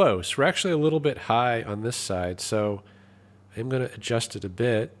close. We're actually a little bit high on this side, so I'm going to adjust it a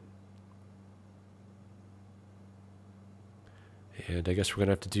bit. And I guess we're going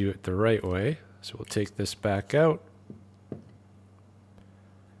to have to do it the right way. So we'll take this back out.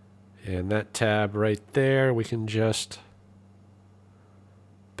 And that tab right there, we can just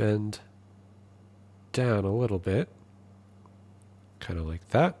bend down a little bit. Kind of like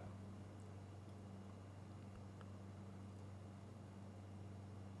that.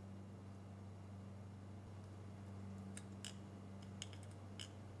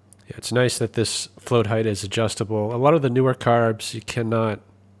 Yeah, it's nice that this float height is adjustable. A lot of the newer carbs, you cannot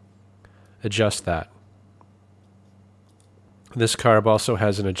adjust that. This carb also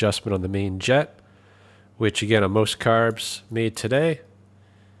has an adjustment on the main jet, which again, on most carbs made today,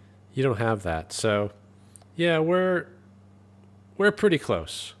 you don't have that. So yeah, we're pretty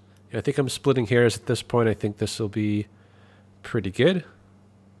close. I think I'm splitting hairs at this point. I think this will be pretty good.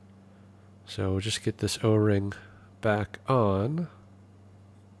 So we'll just get this O-ring back on.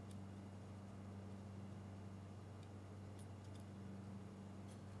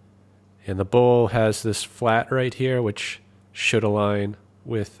 And the bowl has this flat right here, which should align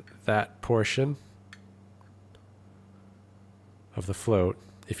with that portion of the float.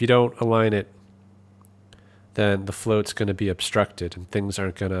 If you don't align it, then the float's going to be obstructed and things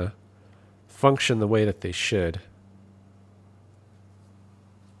aren't going to function the way that they should.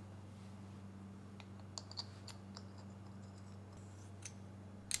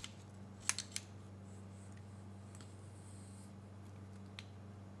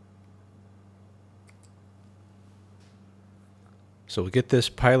 So we'll get this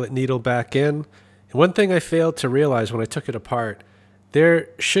pilot needle back in. And one thing I failed to realize when I took it apart, there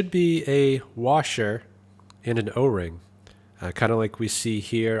should be a washer and an O-ring, kind of like we see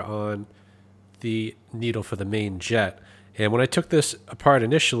here on the needle for the main jet. And when I took this apart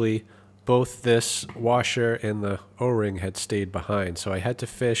initially, both this washer and the O-ring had stayed behind. So I had to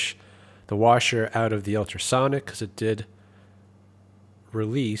fish the washer out of the ultrasonic because it did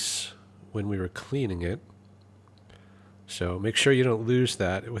release when we were cleaning it. So make sure you don't lose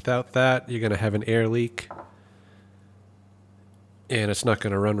that. Without that, you're going to have an air leak and it's not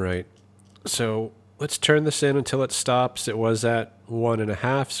going to run right. So let's turn this in until it stops. It was at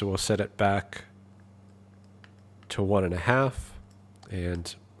 1.5, so we'll set it back to 1.5,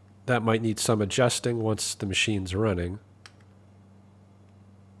 and that might need some adjusting once the machine's running.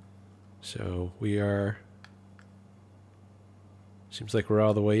 So we are, seems like we're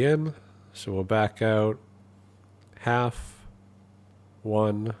all the way in, so we'll back out 0.5,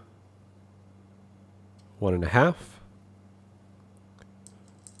 1, 1.5.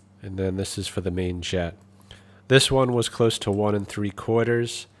 And then this is for the main jet. This one was close to 1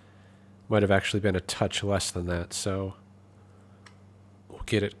 3/4. Might have actually been a touch less than that, so we'll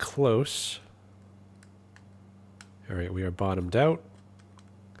get it close. All right, we are bottomed out.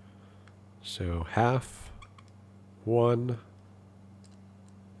 So 0.5, 1,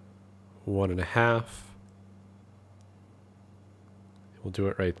 1.5. We'll do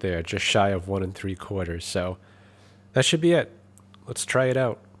it right there, just shy of 1 3/4. So that should be it. Let's try it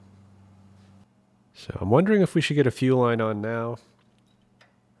out. So I'm wondering if we should get a fuel line on now.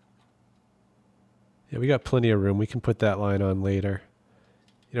 Yeah, we got plenty of room. We can put that line on later.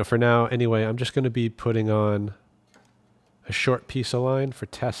 You know, for now, anyway, I'm just going to be putting on a short piece of line for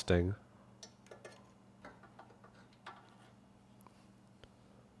testing.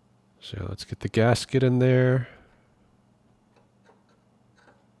 So let's get the gasket in there.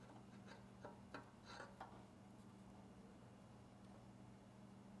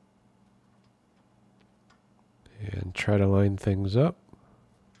 And try to line things up.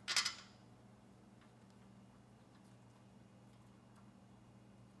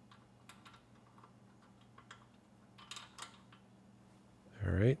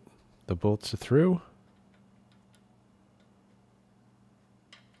 All right, the bolts are through.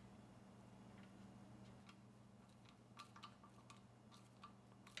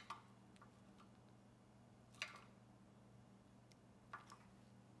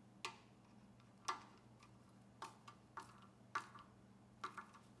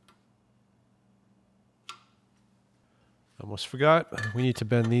 Almost forgot, we need to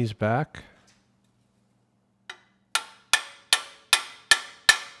bend these back.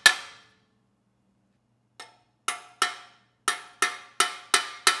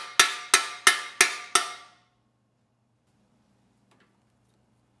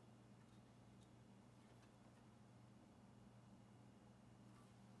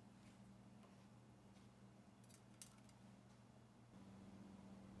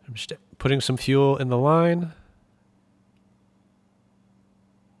 I'm just putting some fuel in the line.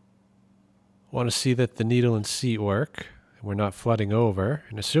 Want to see that the needle and seat work, and we're not flooding over.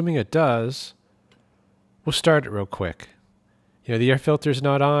 And assuming it does, we'll start it real quick. You know, the air filter's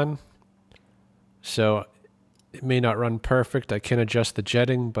not on, so it may not run perfect. I can adjust the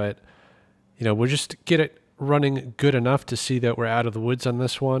jetting, but, you know, we'll just get it running good enough to see that we're out of the woods on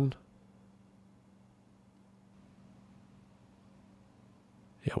this one.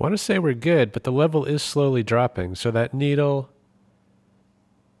 Yeah, I want to say we're good, but the level is slowly dropping, so that needle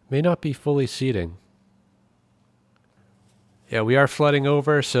may not be fully seating. Yeah, we are flooding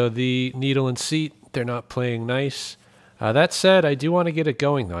over, so the needle and seat, they're not playing nice. That said, I do want to get it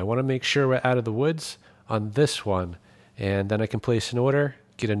going, though. I want to make sure we're out of the woods on this one, and then I can place an order,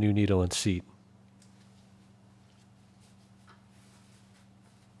 get a new needle and seat.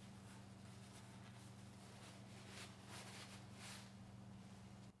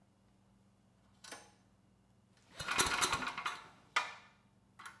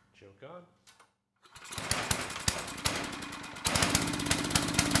 Choke on.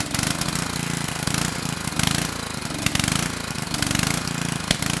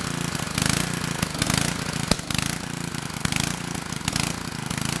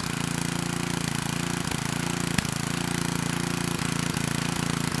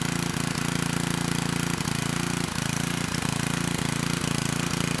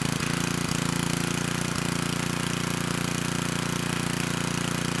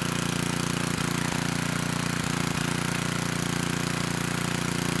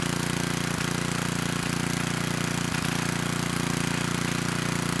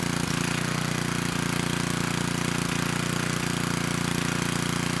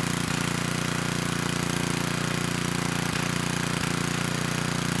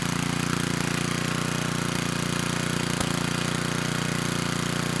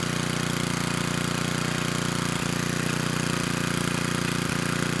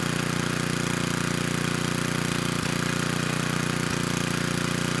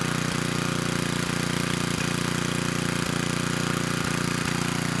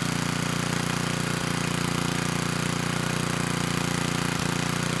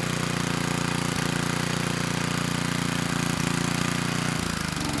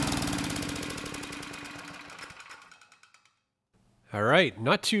 All right,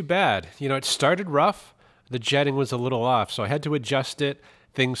 not too bad. You know, it started rough. The jetting was a little off, so I had to adjust it.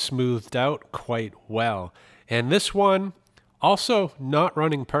 Things smoothed out quite well. And this one, also not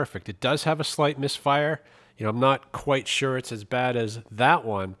running perfect. It does have a slight misfire. You know, I'm not quite sure it's as bad as that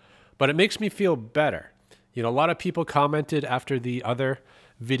one, but it makes me feel better. You know, a lot of people commented after the other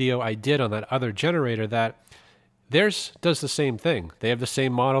video I did on that other generator that theirs does the same thing. They have the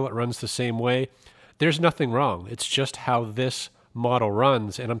same model, it runs the same way. There's nothing wrong. It's just how this model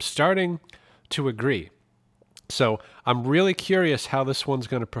runs, and I'm starting to agree. So I'm really curious how this one's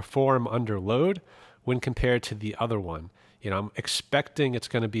going to perform under load when compared to the other one. You know, I'm expecting it's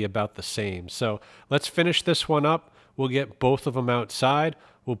going to be about the same. So let's finish this one up. We'll get both of them outside.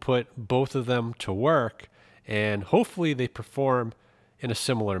 We'll put both of them to work, and hopefully they perform in a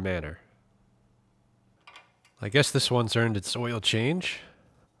similar manner. I guess this one's earned its oil change.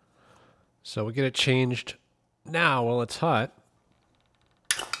 So we'll get it changed now while it's hot.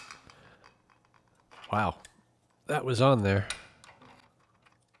 Wow, that was on there.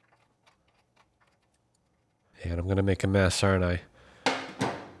 And I'm going to make a mess, aren't I?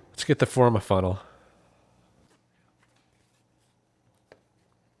 Let's get the forma funnel.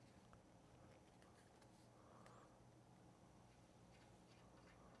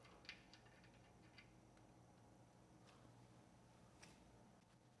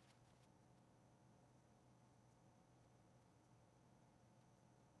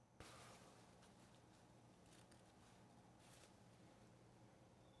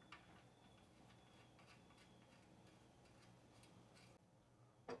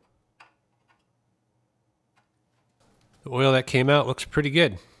 The oil that came out looks pretty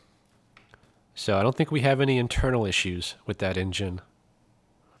good. So I don't think we have any internal issues with that engine.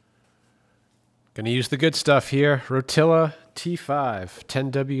 Going to use the good stuff here. Rotilla T5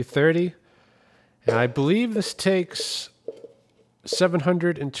 10W30. And I believe this takes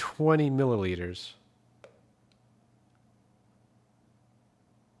 720 milliliters.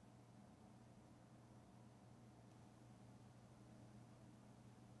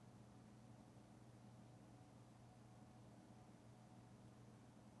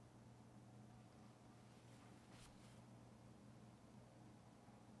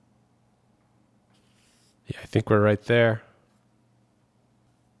 Yeah, I think we're right there.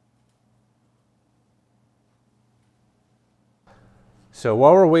 So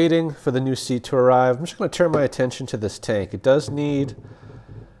while we're waiting for the new seat to arrive, I'm just going to turn my attention to this tank. It does need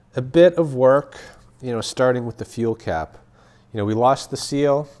a bit of work, you know, starting with the fuel cap. You know, we lost the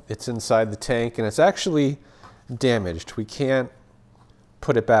seal. It's inside the tank, and it's actually damaged. We can't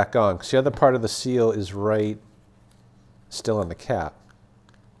put it back on because the other part of the seal is right still on the cap.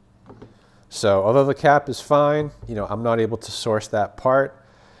 So although the cap is fine, you know, I'm not able to source that part,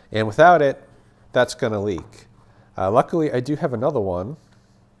 and without it, that's going to leak. Luckily, I do have another one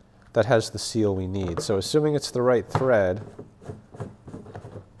that has the seal we need. So assuming it's the right thread,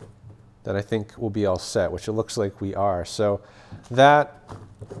 then I think we'll be all set, which it looks like we are. So that,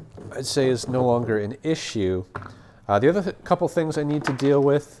 I'd say, is no longer an issue. The other couple things I need to deal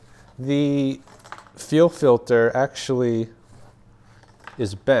with, the fuel filter actually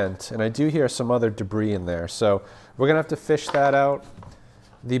is bent, and I do hear some other debris in there. So we're going to have to fish that out.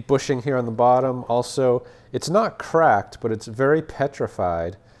 The bushing here on the bottom also, it's not cracked, but it's very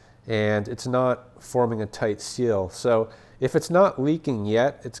petrified, and it's not forming a tight seal. So if it's not leaking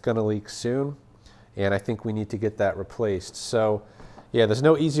yet, it's going to leak soon, and I think we need to get that replaced. So yeah, there's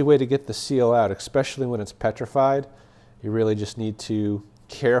no easy way to get the seal out, especially when it's petrified. You really just need to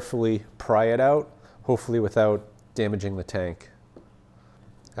carefully pry it out, hopefully without damaging the tank.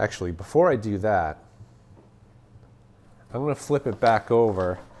 Actually, before I do that, I'm going to flip it back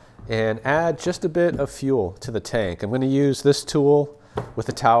over and add just a bit of fuel to the tank. I'm going to use this tool with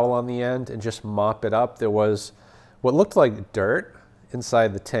a towel on the end and just mop it up. There was what looked like dirt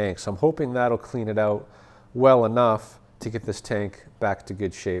inside the tank, so I'm hoping that'll clean it out well enough to get this tank back to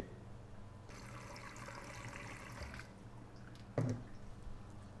good shape.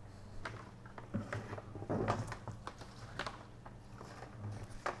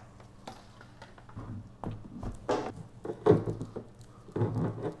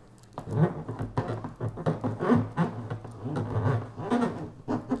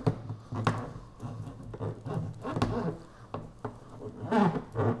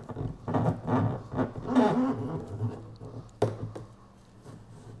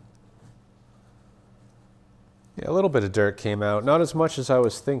 Yeah, a little bit of dirt came out, not as much as I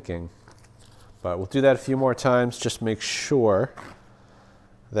was thinking, but we'll do that a few more times, just make sure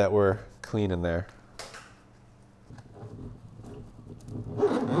that we're clean in there.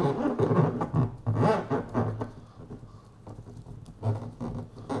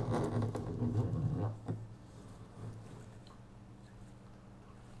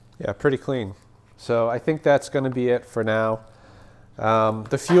 Yeah, pretty clean. So I think that's going to be it for now.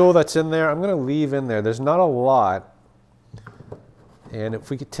 The fuel that's in there, I'm going to leave in there. There's not a lot. And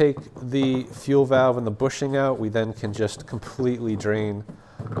if we could take the fuel valve and the bushing out, we then can just completely drain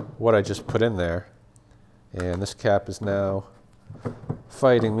what I just put in there. And this cap is now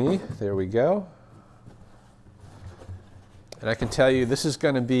fighting me. There we go. And I can tell you, this is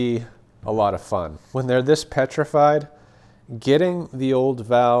going to be a lot of fun. When they're this petrified, getting the old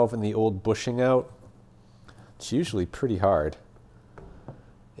valve and the old bushing out, it's usually pretty hard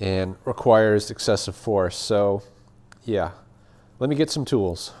and requires excessive force. So yeah, let me get some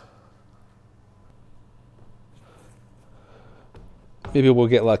tools. Maybe we'll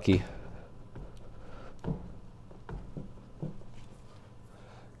get lucky.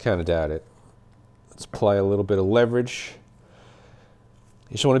 Kind of doubt it. Let's apply a little bit of leverage.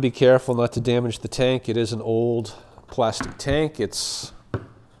 You just want to be careful not to damage the tank. It is an old plastic tank. It's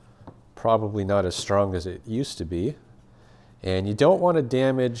probably not as strong as it used to be. And you don't want to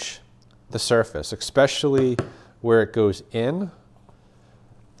damage the surface, especially where it goes in.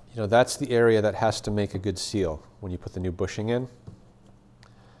 You know, that's the area that has to make a good seal when you put the new bushing in.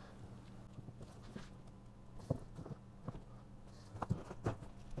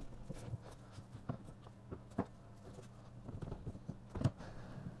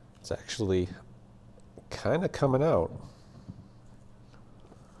 It's actually kind of coming out.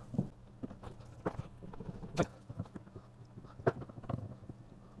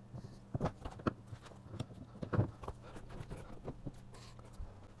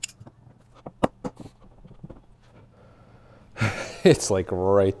 It's like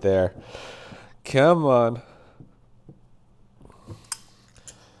right there. Come on.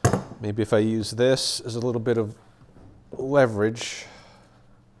 Maybe if I use this as a little bit of leverage.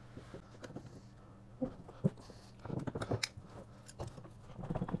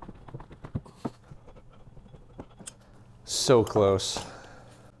 So close.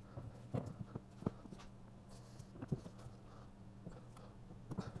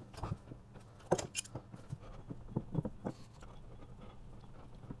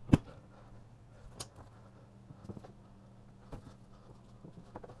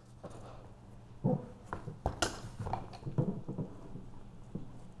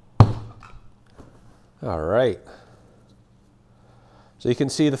 All right. So you can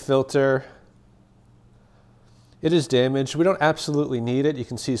see the filter. It is damaged. We don't absolutely need it. You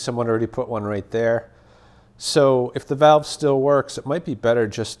can see someone already put one right there. So if the valve still works, it might be better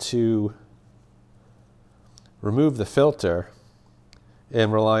just to remove the filter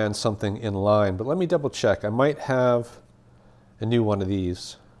and rely on something in line. But let me double check. I might have a new one of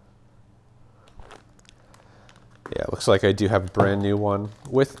these. Yeah, it looks like I do have a brand new one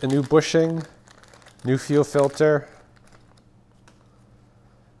with a new bushing, new fuel filter.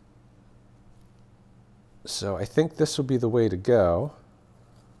 So I think this will be the way to go,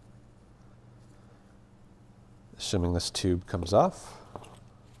 assuming this tube comes off.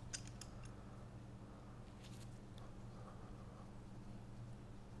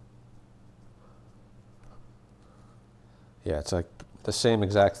 Yeah, it's like the same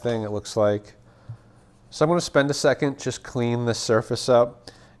exact thing, it looks like. So I'm going to spend a second, just clean this surface up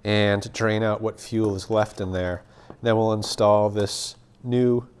and drain out what fuel is left in there. Then we'll install this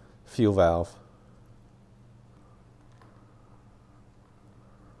new fuel valve.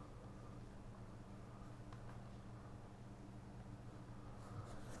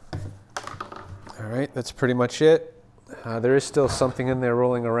 All right, that's pretty much it. There is still something in there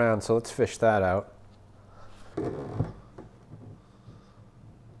rolling around, so let's fish that out.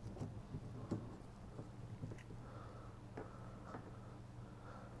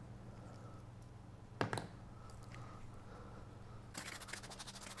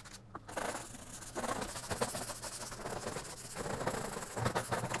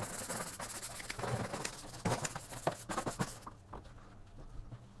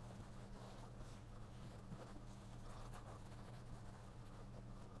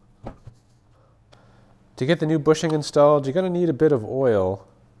 To get the new bushing installed, you're going to need a bit of oil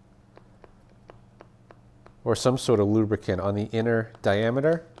or some sort of lubricant on the inner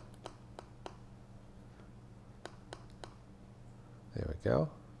diameter. There we go.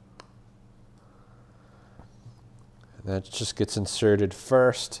 And that just gets inserted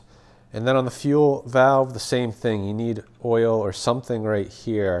first. And then on the fuel valve, the same thing. You need oil or something right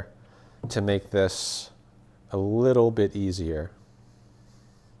here to make this a little bit easier.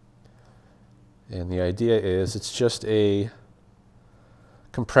 And the idea is it's just a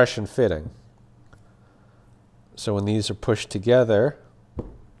compression fitting. So when these are pushed together,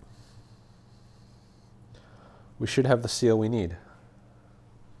 we should have the seal we need.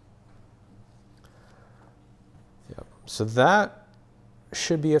 So that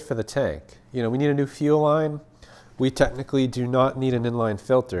should be it for the tank. You know, we need a new fuel line. We technically do not need an inline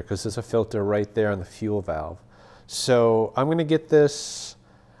filter because there's a filter right there on the fuel valve. So I'm going to get this,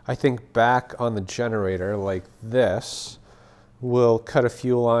 I think, back on the generator like this. We'll cut a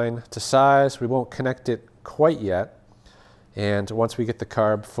fuel line to size. We won't connect it quite yet. And once we get the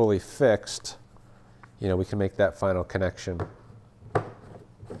carb fully fixed, you know, we can make that final connection.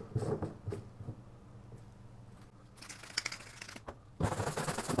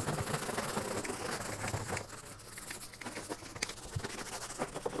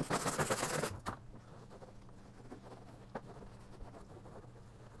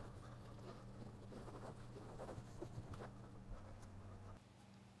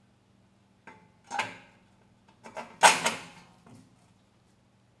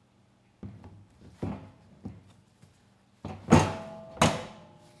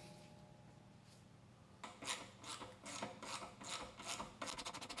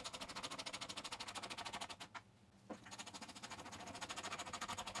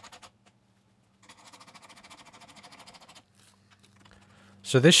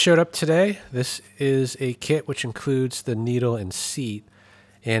 So this showed up today. This is a kit which includes the needle and seat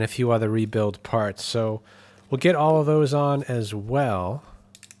and a few other rebuild parts. So we'll get all of those on as well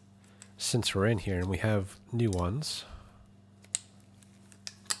since we're in here and we have new ones.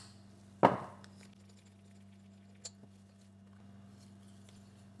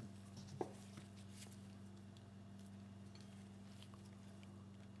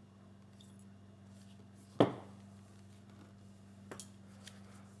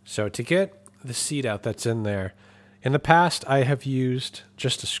 So to get the seat out that's in there, in the past I have used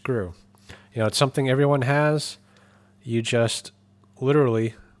just a screw. You know, it's something everyone has. You just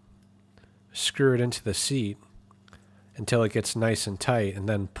literally screw it into the seat until it gets nice and tight and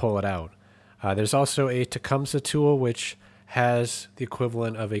then pull it out. There's also a Tecumseh tool which has the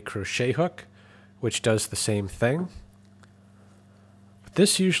equivalent of a crochet hook, which does the same thing. But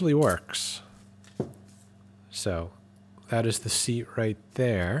this usually works. So that is the seat right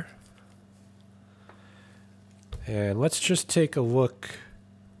there. And let's just take a look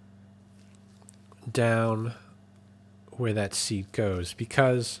down where that seat goes,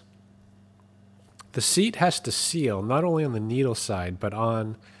 because the seat has to seal not only on the needle side but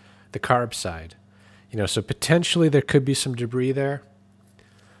on the carb side. You know, so potentially there could be some debris there.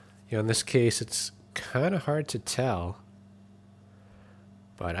 You know, in this case it's kind of hard to tell,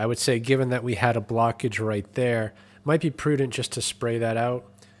 but I would say given that we had a blockage right there, might be prudent just to spray that out,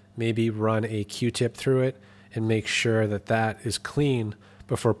 maybe run a Q-tip through it and make sure that that is clean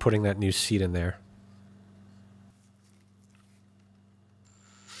before putting that new seat in there.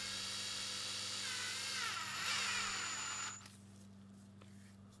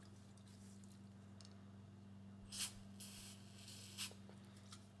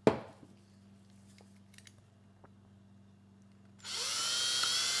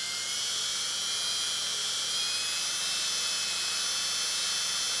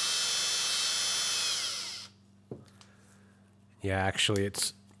 Yeah, actually,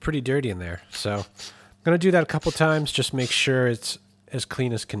 it's pretty dirty in there. So I'm going to do that a couple times, just make sure it's as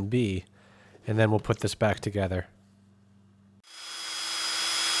clean as can be, and then we'll put this back together.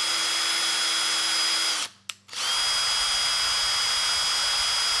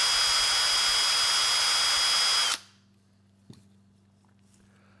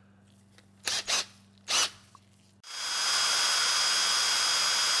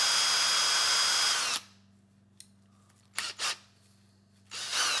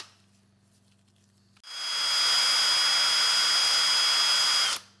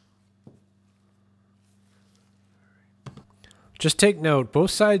 Just take note, both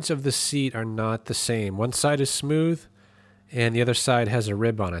sides of the seat are not the same. One side is smooth and the other side has a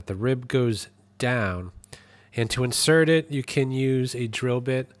rib on it. The rib goes down, and to insert it you can use a drill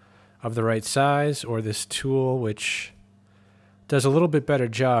bit of the right size or this tool, which does a little bit better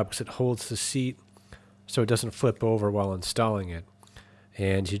job because it holds the seat so it doesn't flip over while installing it.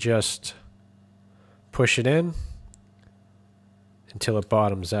 And you just push it in until it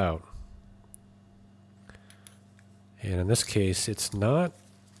bottoms out. And in this case, it's not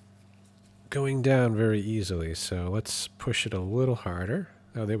going down very easily, so let's push it a little harder.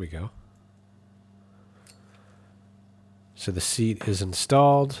 Oh, there we go. So the seat is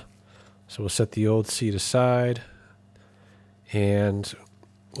installed. So we'll set the old seat aside, and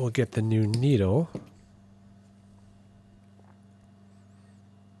we'll get the new needle.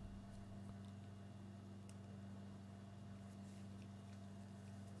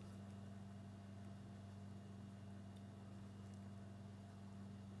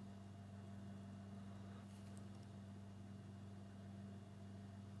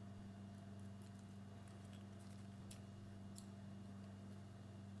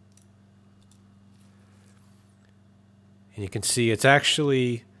 And you can see it's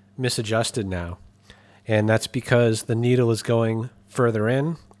actually misadjusted now. And that's because the needle is going further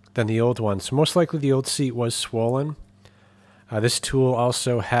in than the old one. So most likely the old seat was swollen. This tool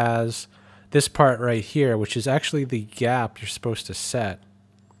also has this part right here, which is actually the gap you're supposed to set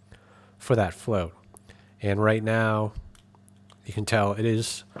for that float. And right now, you can tell it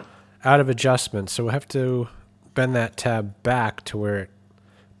is out of adjustment. So we'll have to bend that tab back to where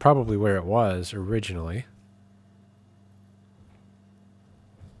probably where it was originally.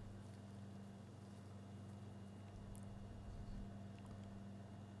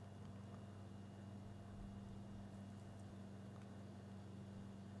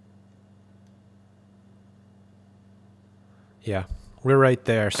 Yeah, we're right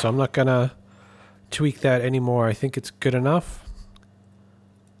there, so I'm not gonna tweak that anymore. I think it's good enough.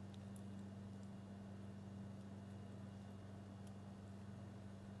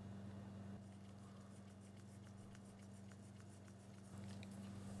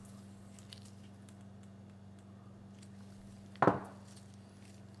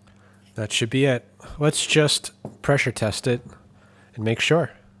 That should be it. Let's just pressure test it and make sure.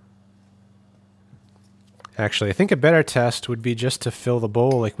 Actually, I think a better test would be just to fill the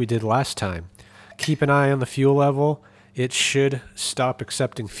bowl like we did last time. Keep an eye on the fuel level. It should stop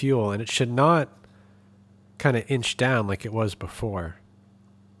accepting fuel, and it should not kind of inch down like it was before.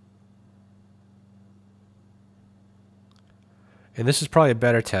 And this is probably a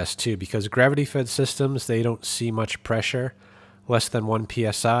better test too, because gravity-fed systems, they don't see much pressure, less than 1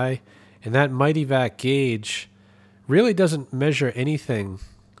 psi, and that Mighty-Vac gauge really doesn't measure anything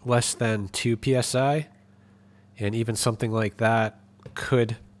less than 2 psi. And even something like that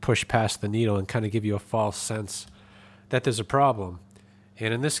could push past the needle and kind of give you a false sense that there's a problem.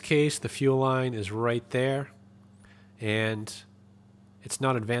 And in this case, the fuel line is right there, and it's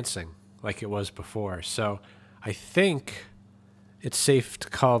not advancing like it was before. So I think it's safe to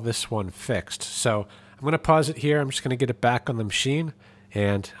call this one fixed. So I'm going to pause it here. I'm just going to get it back on the machine,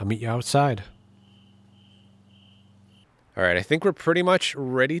 and I'll meet you outside. All right, I think we're pretty much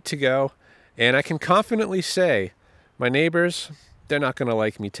ready to go. And I can confidently say my neighbors, they're not going to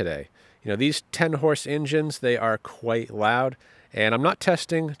like me today. You know, these 10-horse engines, they are quite loud. And I'm not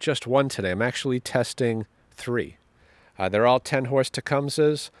testing just one today. I'm actually testing 3. They're all 10-horse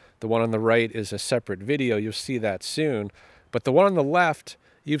Tecumsehs. The one on the right is a separate video. You'll see that soon. But the one on the left,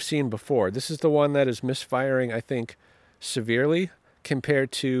 you've seen before. This is the one that is misfiring, I think, severely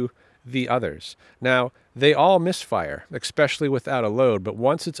compared to the others. Now, they all misfire, especially without a load, but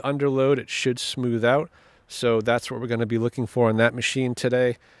once it's under load, it should smooth out. So that's what we're going to be looking for in that machine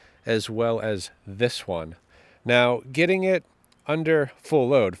today, as well as this one. Now, getting it under full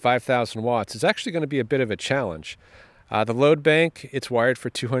load, 5,000 watts, is actually going to be a bit of a challenge. The load bank, it's wired for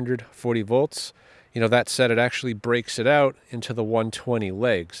 240 volts. You know, that said, it actually breaks it out into the 120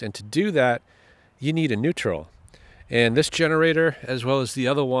 legs. And to do that, you need a neutral. And this generator, as well as the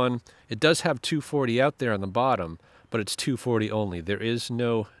other one, it does have 240 out there on the bottom, but it's 240 only. There is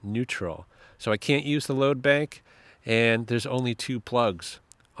no neutral. So I can't use the load bank, and there's only 2 plugs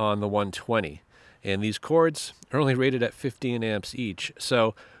on the 120. And these cords are only rated at 15 amps each.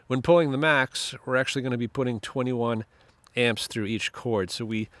 So when pulling the max, we're actually going to be putting 21 amps through each cord. So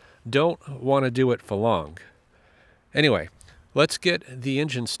we don't want to do it for long. Anyway, let's get the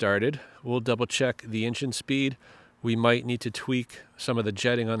engine started. We'll double check the engine speed. We might need to tweak some of the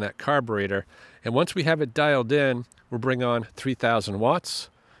jetting on that carburetor. And once we have it dialed in, we'll bring on 3,000 watts,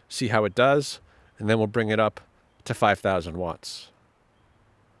 see how it does, and then we'll bring it up to 5,000 watts.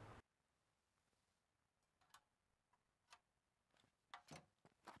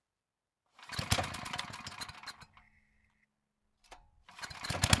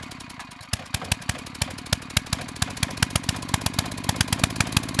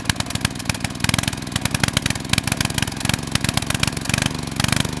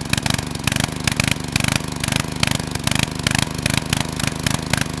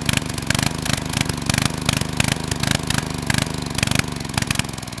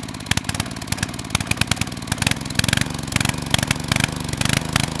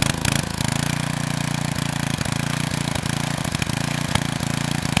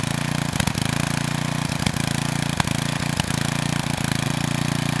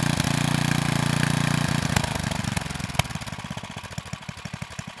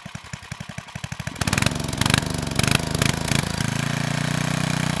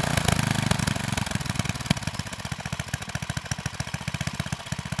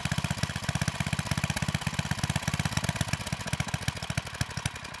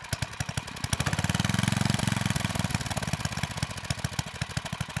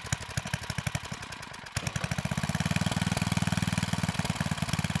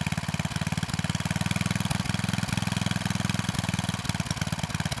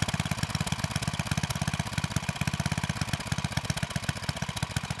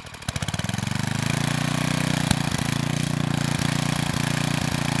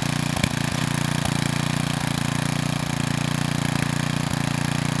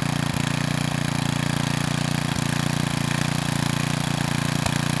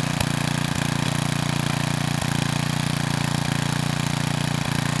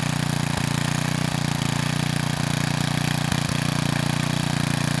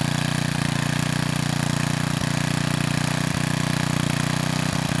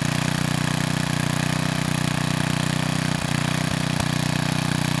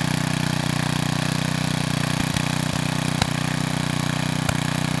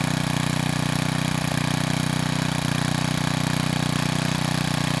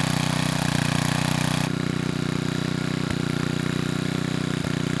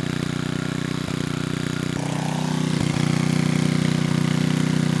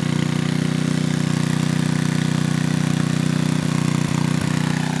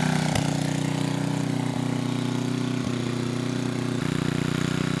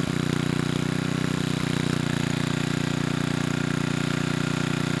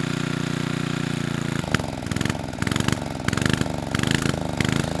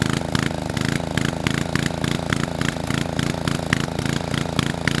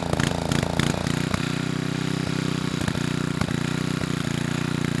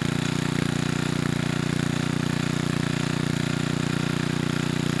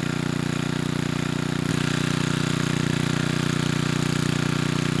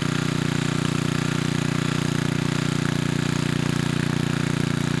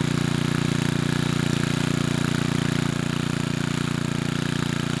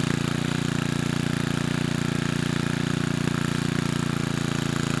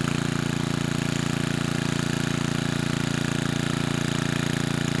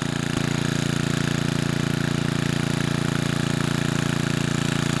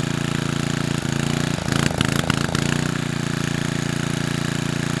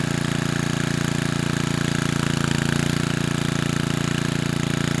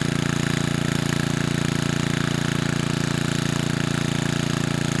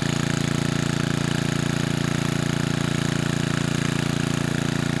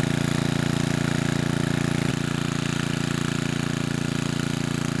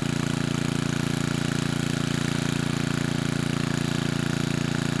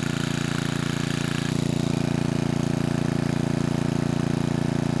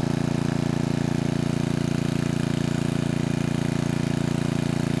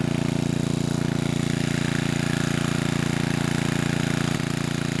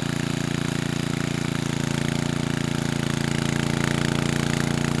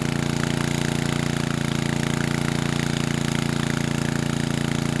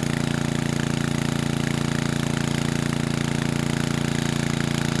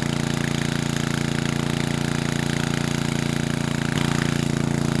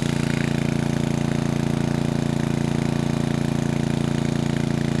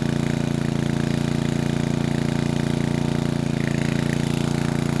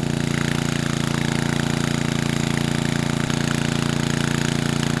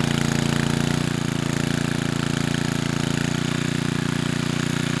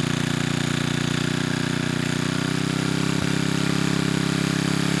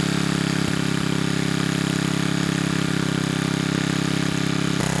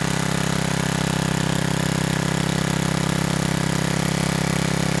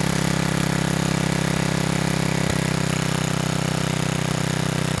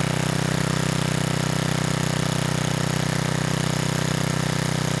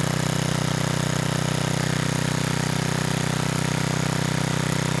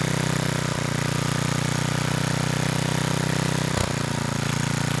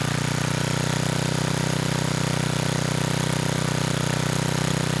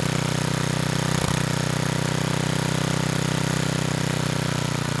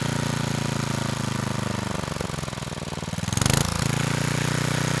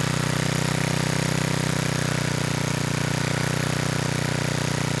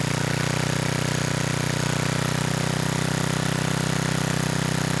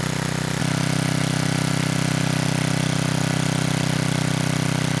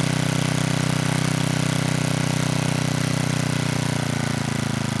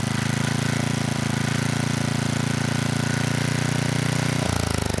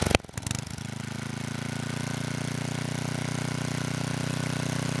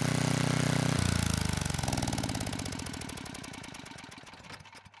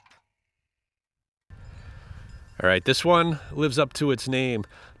 All right, this one lives up to its name.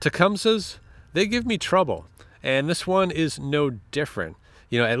 Tecumsehs, they give me trouble, and this one is no different.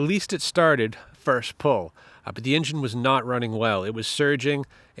 You know, at least it started first pull, but the engine was not running well. It was surging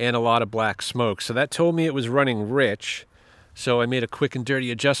and a lot of black smoke, so that told me it was running rich. So I made a quick and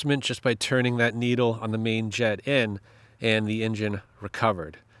dirty adjustment just by turning that needle on the main jet in, and the engine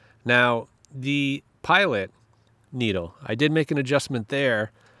recovered. Now, the pilot needle, I did make an adjustment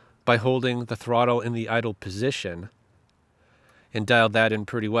there by holding the throttle in the idle position and dialed that in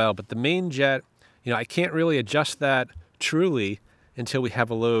pretty well. But the main jet, you know, I can't really adjust that truly until we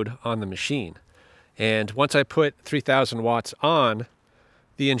have a load on the machine. And once I put 3,000 watts on,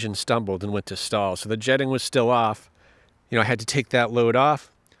 the engine stumbled and went to stall. So the jetting was still off. You know, I had to take that load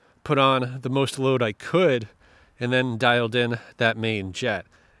off, put on the most load I could, and then dialed in that main jet.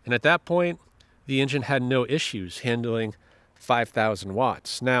 And at that point, the engine had no issues handling 5,000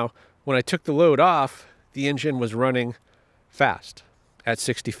 watts. Now, when I took the load off, the engine was running fast at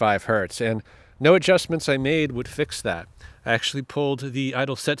 65 hertz, and no adjustments I made would fix that. I actually pulled the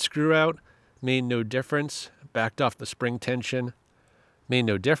idle set screw out, made no difference, backed off the spring tension, made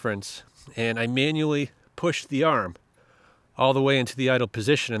no difference, and I manually pushed the arm all the way into the idle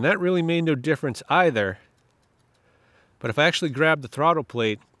position, and that really made no difference either. But if I actually grabbed the throttle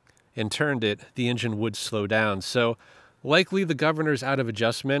plate and turned it, the engine would slow down. So likely the governor's out of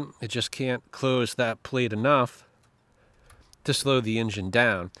adjustment. It just can't close that plate enough to slow the engine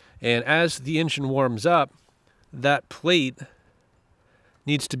down. And as the engine warms up, that plate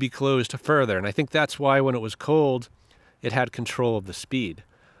needs to be closed further. And I think that's why when it was cold, it had control of the speed.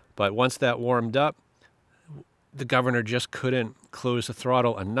 But once that warmed up, the governor just couldn't close the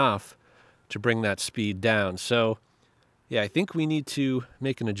throttle enough to bring that speed down. So yeah, I think we need to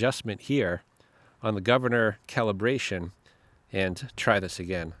make an adjustment here on the governor calibration and try this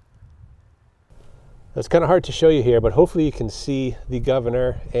again. It's kind of hard to show you here, but hopefully you can see the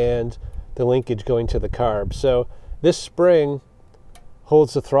governor and the linkage going to the carb. So this spring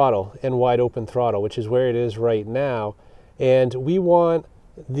holds the throttle in wide open throttle, which is where it is right now. And we want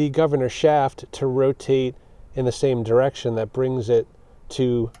the governor shaft to rotate in the same direction that brings it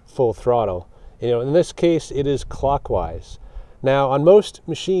to full throttle. You know, in this case, it is clockwise. Now, on most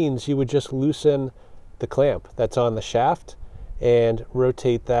machines, you would just loosen the clamp that's on the shaft and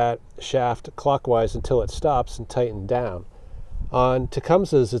rotate that shaft clockwise until it stops and tighten down. On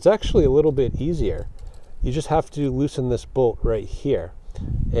Tecumseh's, it's actually a little bit easier. You just have to loosen this bolt right here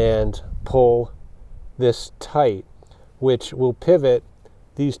and pull this tight, which will pivot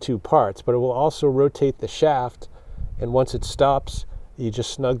these two parts, but it will also rotate the shaft, and once it stops, you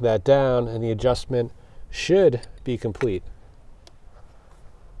just snug that down and the adjustment should be complete.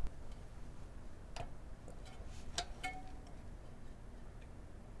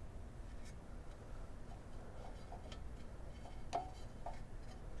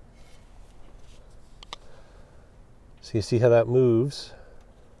 So you see how that moves,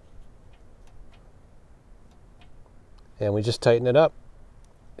 and we just tighten it up,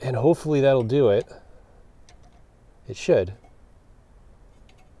 and hopefully that'll do it. It should.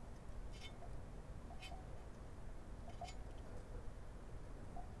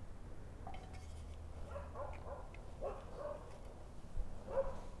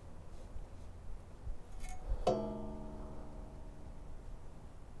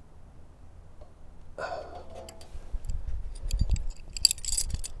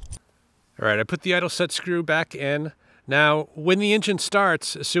 All right, I put the idle set screw back in. Now, when the engine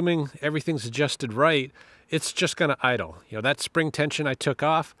starts, assuming everything's adjusted right, it's just gonna idle. You know, that spring tension I took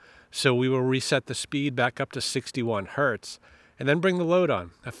off, so we will reset the speed back up to 61 hertz, and then bring the load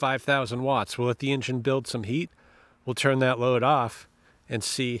on at 5,000 watts. We'll let the engine build some heat. We'll turn that load off and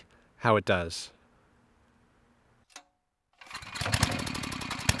see how it does.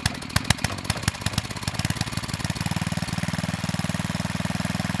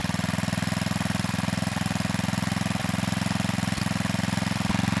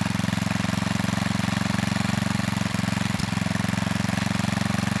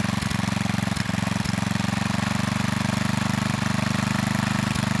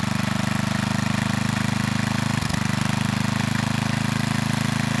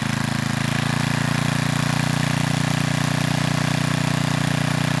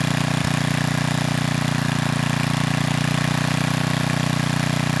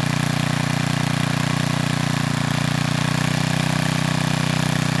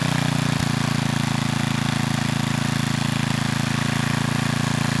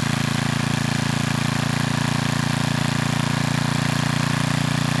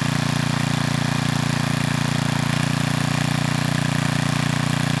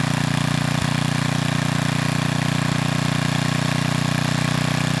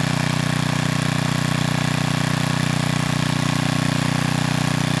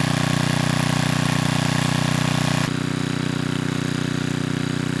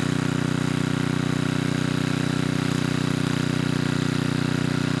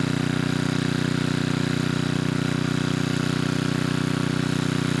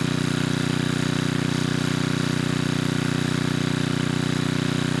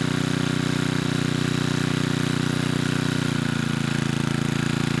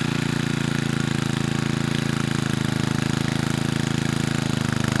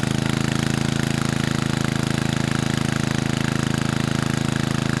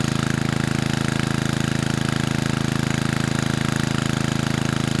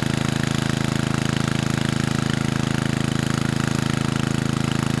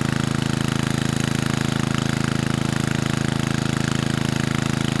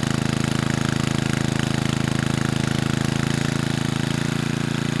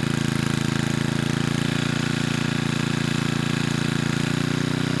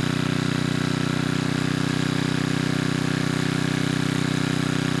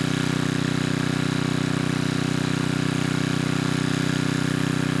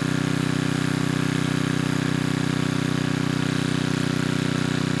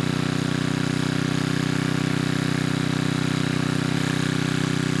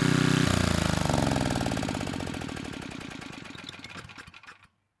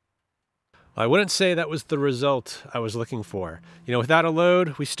 I wouldn't say that was the result I was looking for. Without a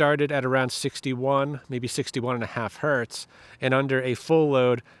load, we started at around 61, maybe 61.5 hertz, and under a full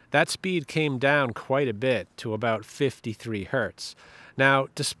load, that speed came down quite a bit to about 53 hertz. Now,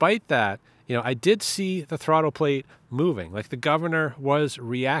 despite that, I did see the throttle plate moving, like the governor was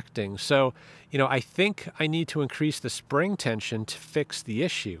reacting. So, I think I need to increase the spring tension to fix the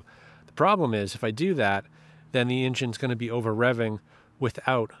issue. The problem is, if I do that, then the engine's going to be over revving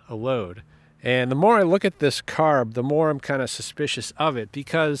without a load. And the more I look at this carb, the more I'm kind of suspicious of it,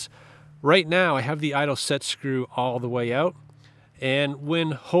 because right now I have the idle set screw all the way out. And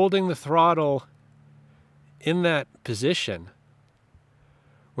when holding the throttle in that position,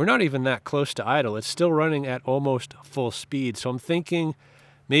 we're not even that close to idle. It's still running at almost full speed. So I'm thinking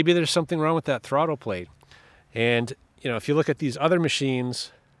maybe there's something wrong with that throttle plate. And, if you look at these other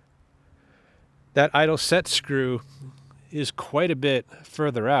machines, that idle set screw is quite a bit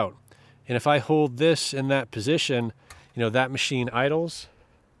further out. And if I hold this in that position, that machine idles.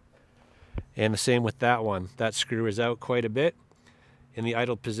 And the same with that one. That screw is out quite a bit. And the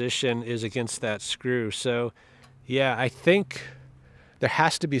idle position is against that screw. So, yeah, I think there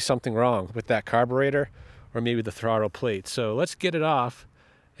has to be something wrong with that carburetor or maybe the throttle plate. So let's get it off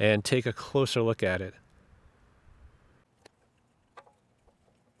and take a closer look at it.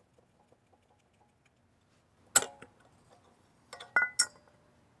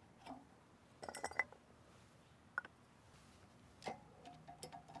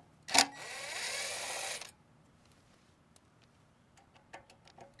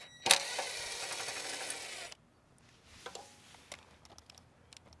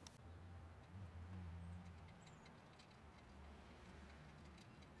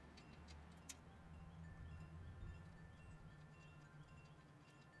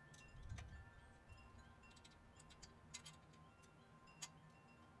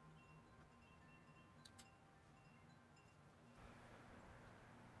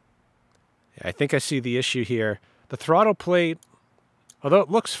 I think I see the issue here. The throttle plate, although it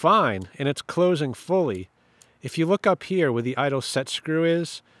looks fine and it's closing fully, if you look up here where the idle set screw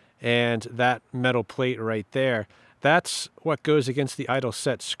is and that metal plate right there, that's what goes against the idle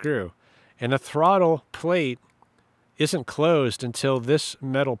set screw. And the throttle plate isn't closed until this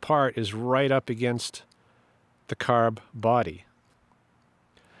metal part is right up against the carb body.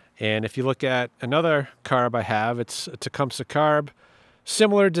 And if you look at another carb I have, it's a Tecumseh carb,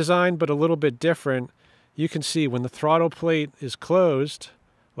 similar design but a little bit different. You can see when the throttle plate is closed,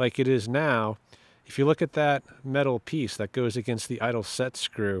 like it is now, if you look at that metal piece that goes against the idle set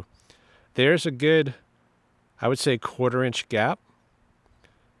screw, there's a good, I would say, 1/4 inch gap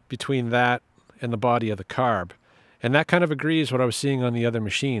between that and the body of the carb. And that kind of agrees what I was seeing on the other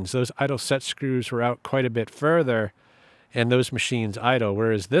machines. Those idle set screws were out quite a bit further and those machines idle.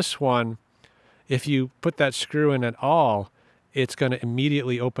 Whereas this one, if you put that screw in at all, it's going to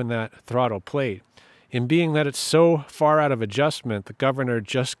immediately open that throttle plate. And being that it's so far out of adjustment, the governor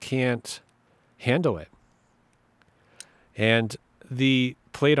just can't handle it. And the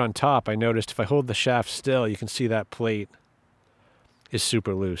plate on top, I noticed if I hold the shaft still, you can see that plate is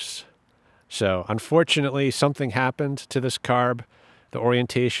super loose. So unfortunately, something happened to this carb. The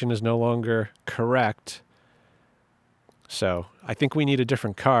orientation is no longer correct. So I think we need a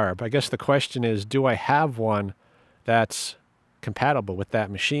different carb. I guess the question is, do I have one that's compatible with that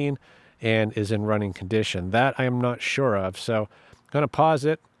machine and is in running condition? That I am not sure of. So I'm going to pause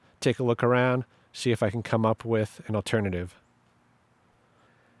it, take a look around, see if I can come up with an alternative.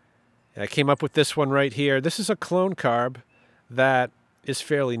 And I came up with this one right here. This is a clone carb that is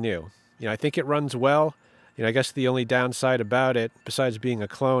fairly new. I think it runs well. I guess the only downside about it, besides being a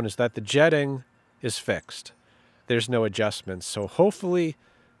clone, is that the jetting is fixed. There's no adjustments. So hopefully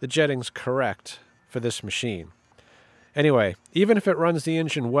the jetting's correct for this machine. Anyway, even if it runs the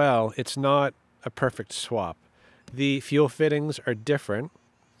engine well, it's not a perfect swap. The fuel fittings are different.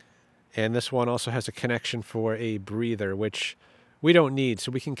 And this one also has a connection for a breather, which we don't need,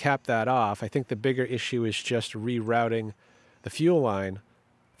 so we can cap that off. I think the bigger issue is just rerouting the fuel line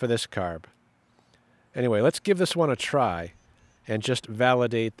for this carb. Anyway, let's give this one a try and just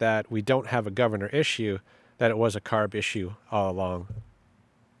validate that we don't have a governor issue, that it was a carb issue all along.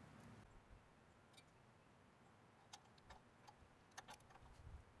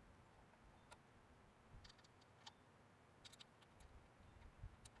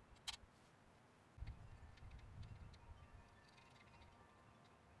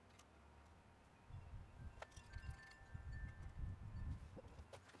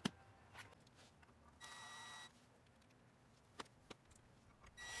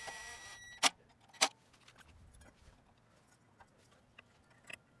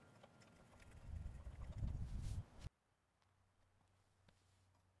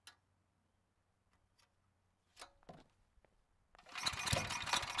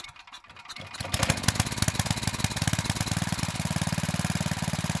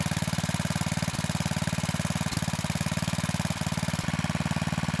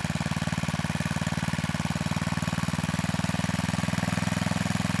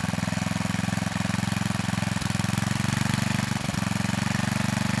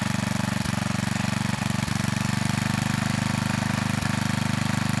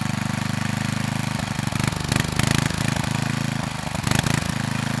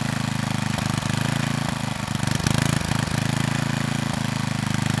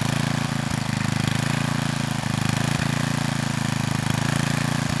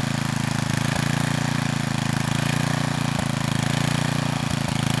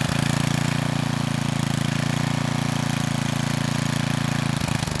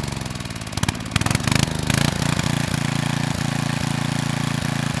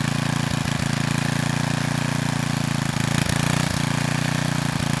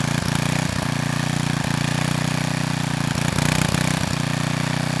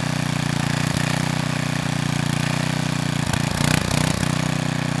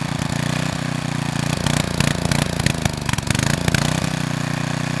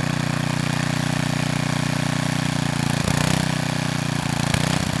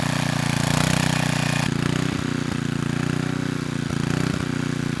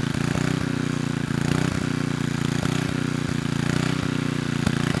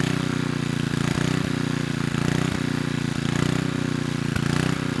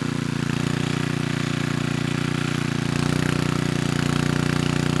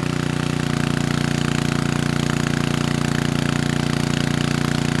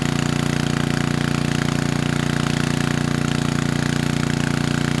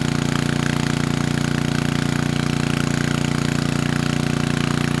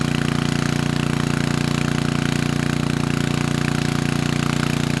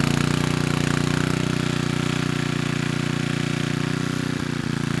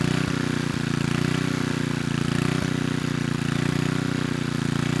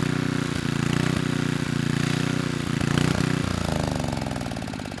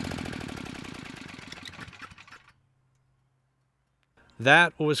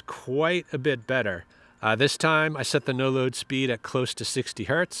 that was quite a bit better. This time I set the no load speed at close to 60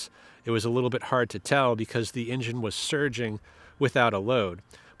 hertz. It was a little bit hard to tell because the engine was surging without a load.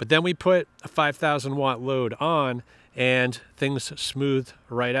 But then we put a 5,000 watt load on and things smoothed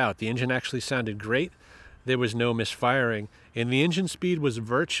right out. The engine actually sounded great. There was no misfiring, and the engine speed was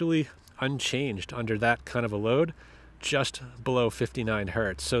virtually unchanged under that kind of a load, just below 59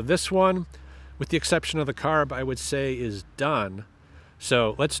 hertz. So this one, with the exception of the carb, I would say is done.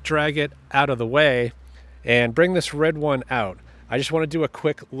 So let's drag it out of the way and bring this red one out. I just want to do a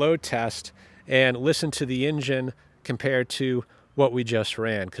quick load test and listen to the engine compared to what we just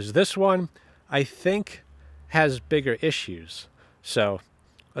ran, because this one I think has bigger issues. So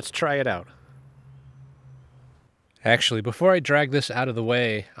let's try it out. Actually, before I drag this out of the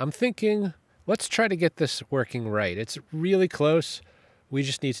way, I'm thinking let's try to get this working right. It's really close. We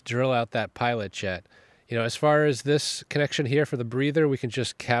just need to drill out that pilot jet. You know, as far as this connection here for the breather, we can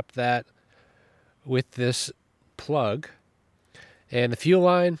just cap that with this plug. And the fuel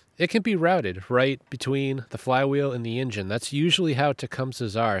line, it can be routed right between the flywheel and the engine. That's usually how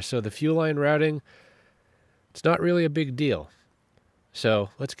Tecumsehs are. So the fuel line routing, it's not really a big deal. So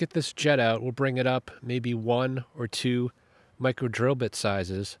let's get this jet out. We'll bring it up maybe 1 or 2 micro drill bit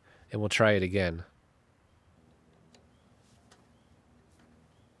sizes, and we'll try it again.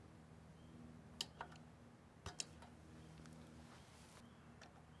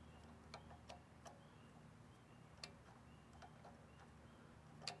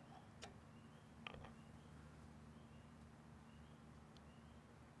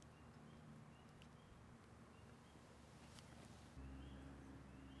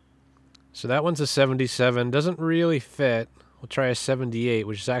 So that one's a 77, doesn't really fit. We'll try a 78,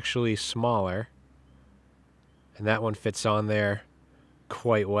 which is actually smaller. And that one fits on there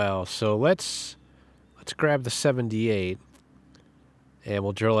quite well. So let's grab the 78 and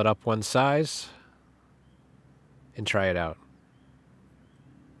we'll drill it up one size and try it out.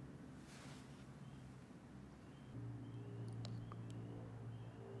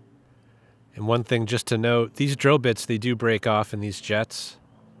 And one thing just to note, these drill bits, they do break off in these jets.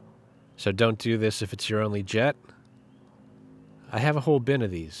 So don't do this if it's your only jet. I have a whole bin of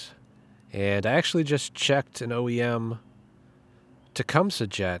these. And I actually just checked an OEM Tecumseh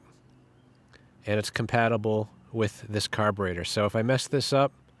jet, and it's compatible with this carburetor. So if I mess this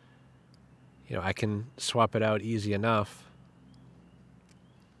up, you know, I can swap it out easy enough.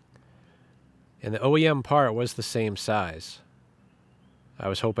 And the OEM part was the same size. I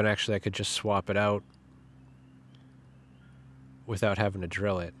was hoping actually I could just swap it out without having to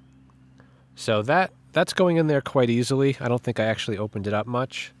drill it. So that's going in there quite easily. I don't think I actually opened it up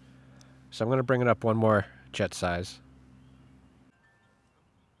much. So I'm going to bring it up one more jet size.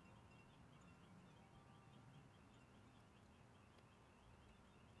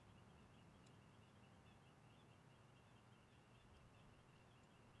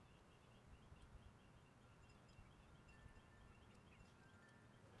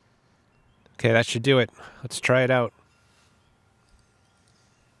 Okay, that should do it. Let's try it out.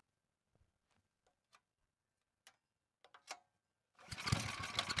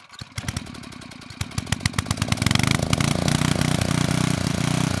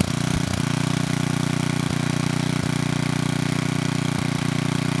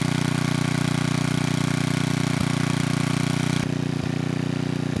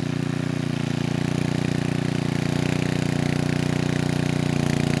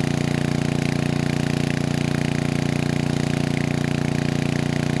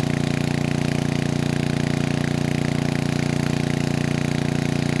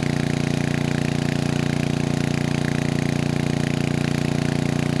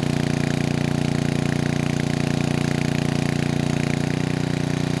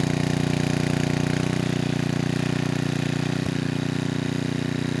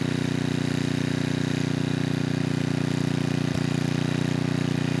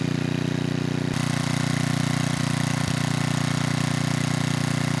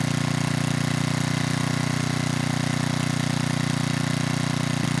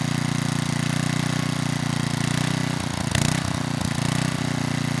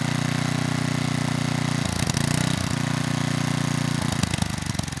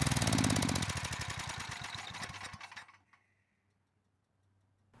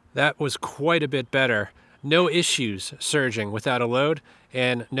 That was quite a bit better. No issues surging without a load,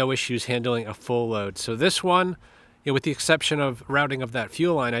 and no issues handling a full load. So this one, you know, with the exception of routing of that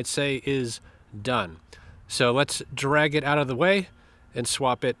fuel line, I'd say is done. So let's drag it out of the way and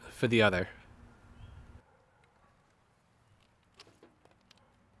swap it for the other.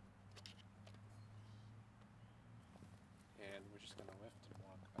 And we're just going to lift.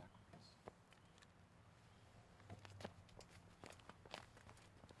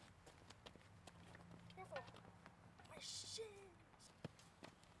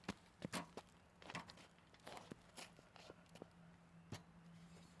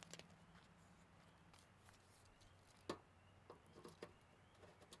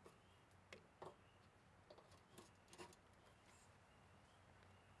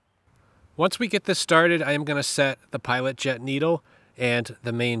 once we get this started, I am going to set the pilot jet needle and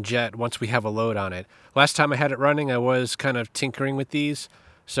the main jet once we have a load on it. Last time I had it running, I was kind of tinkering with these,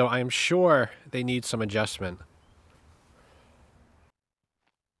 so I'm sure they need some adjustment.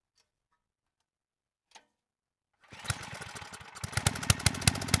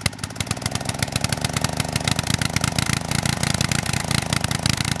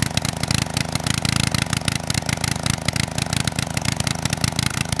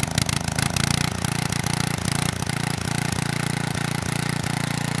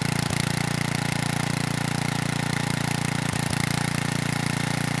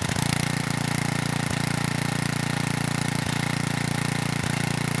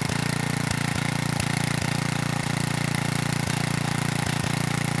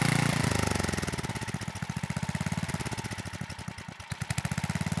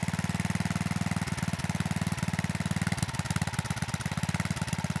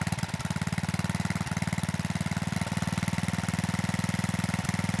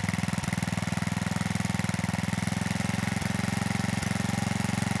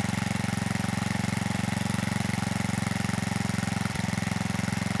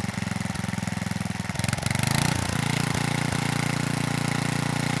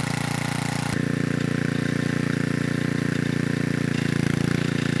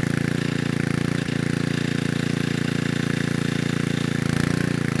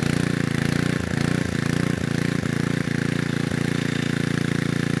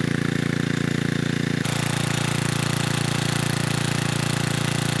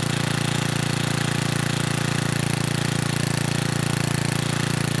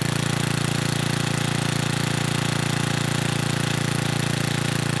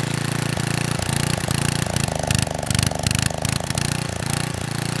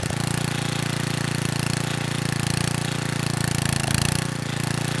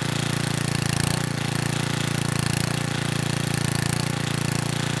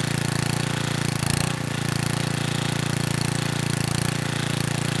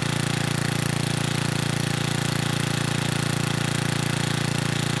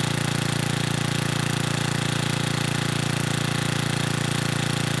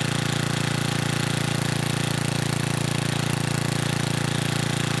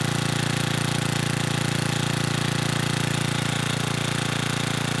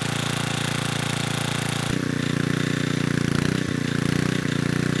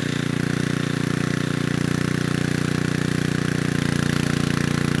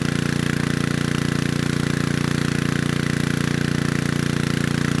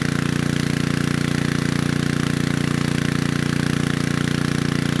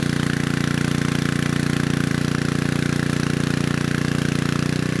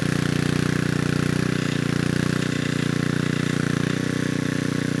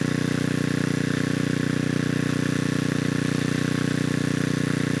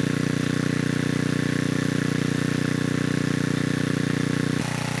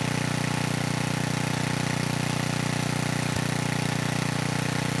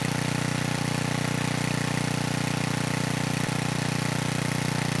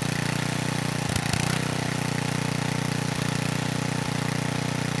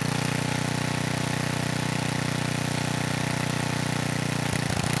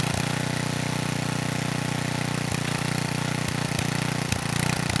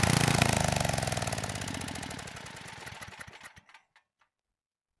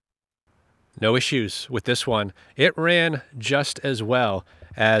 No issues with this one. It ran just as well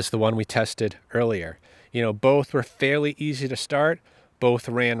as the one we tested earlier. You know, both were fairly easy to start. Both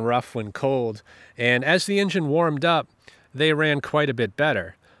ran rough when cold. And as the engine warmed up, they ran quite a bit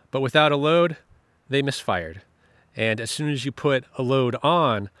better. But without a load, they misfired. And as soon as you put a load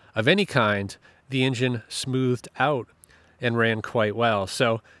on of any kind, the engine smoothed out and ran quite well.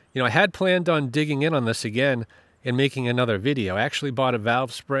 So, you know, I had planned on digging in on this again and making another video. I actually bought a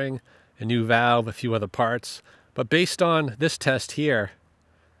valve spring, a new valve, a few other parts. But based on this test here,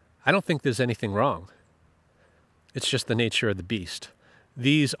 I don't think there's anything wrong. It's just the nature of the beast.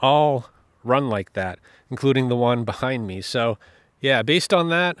 These all run like that, including the one behind me. So yeah, based on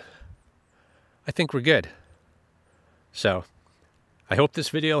that, I think we're good. So I hope this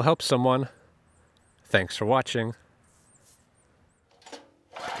video helps someone. Thanks for watching.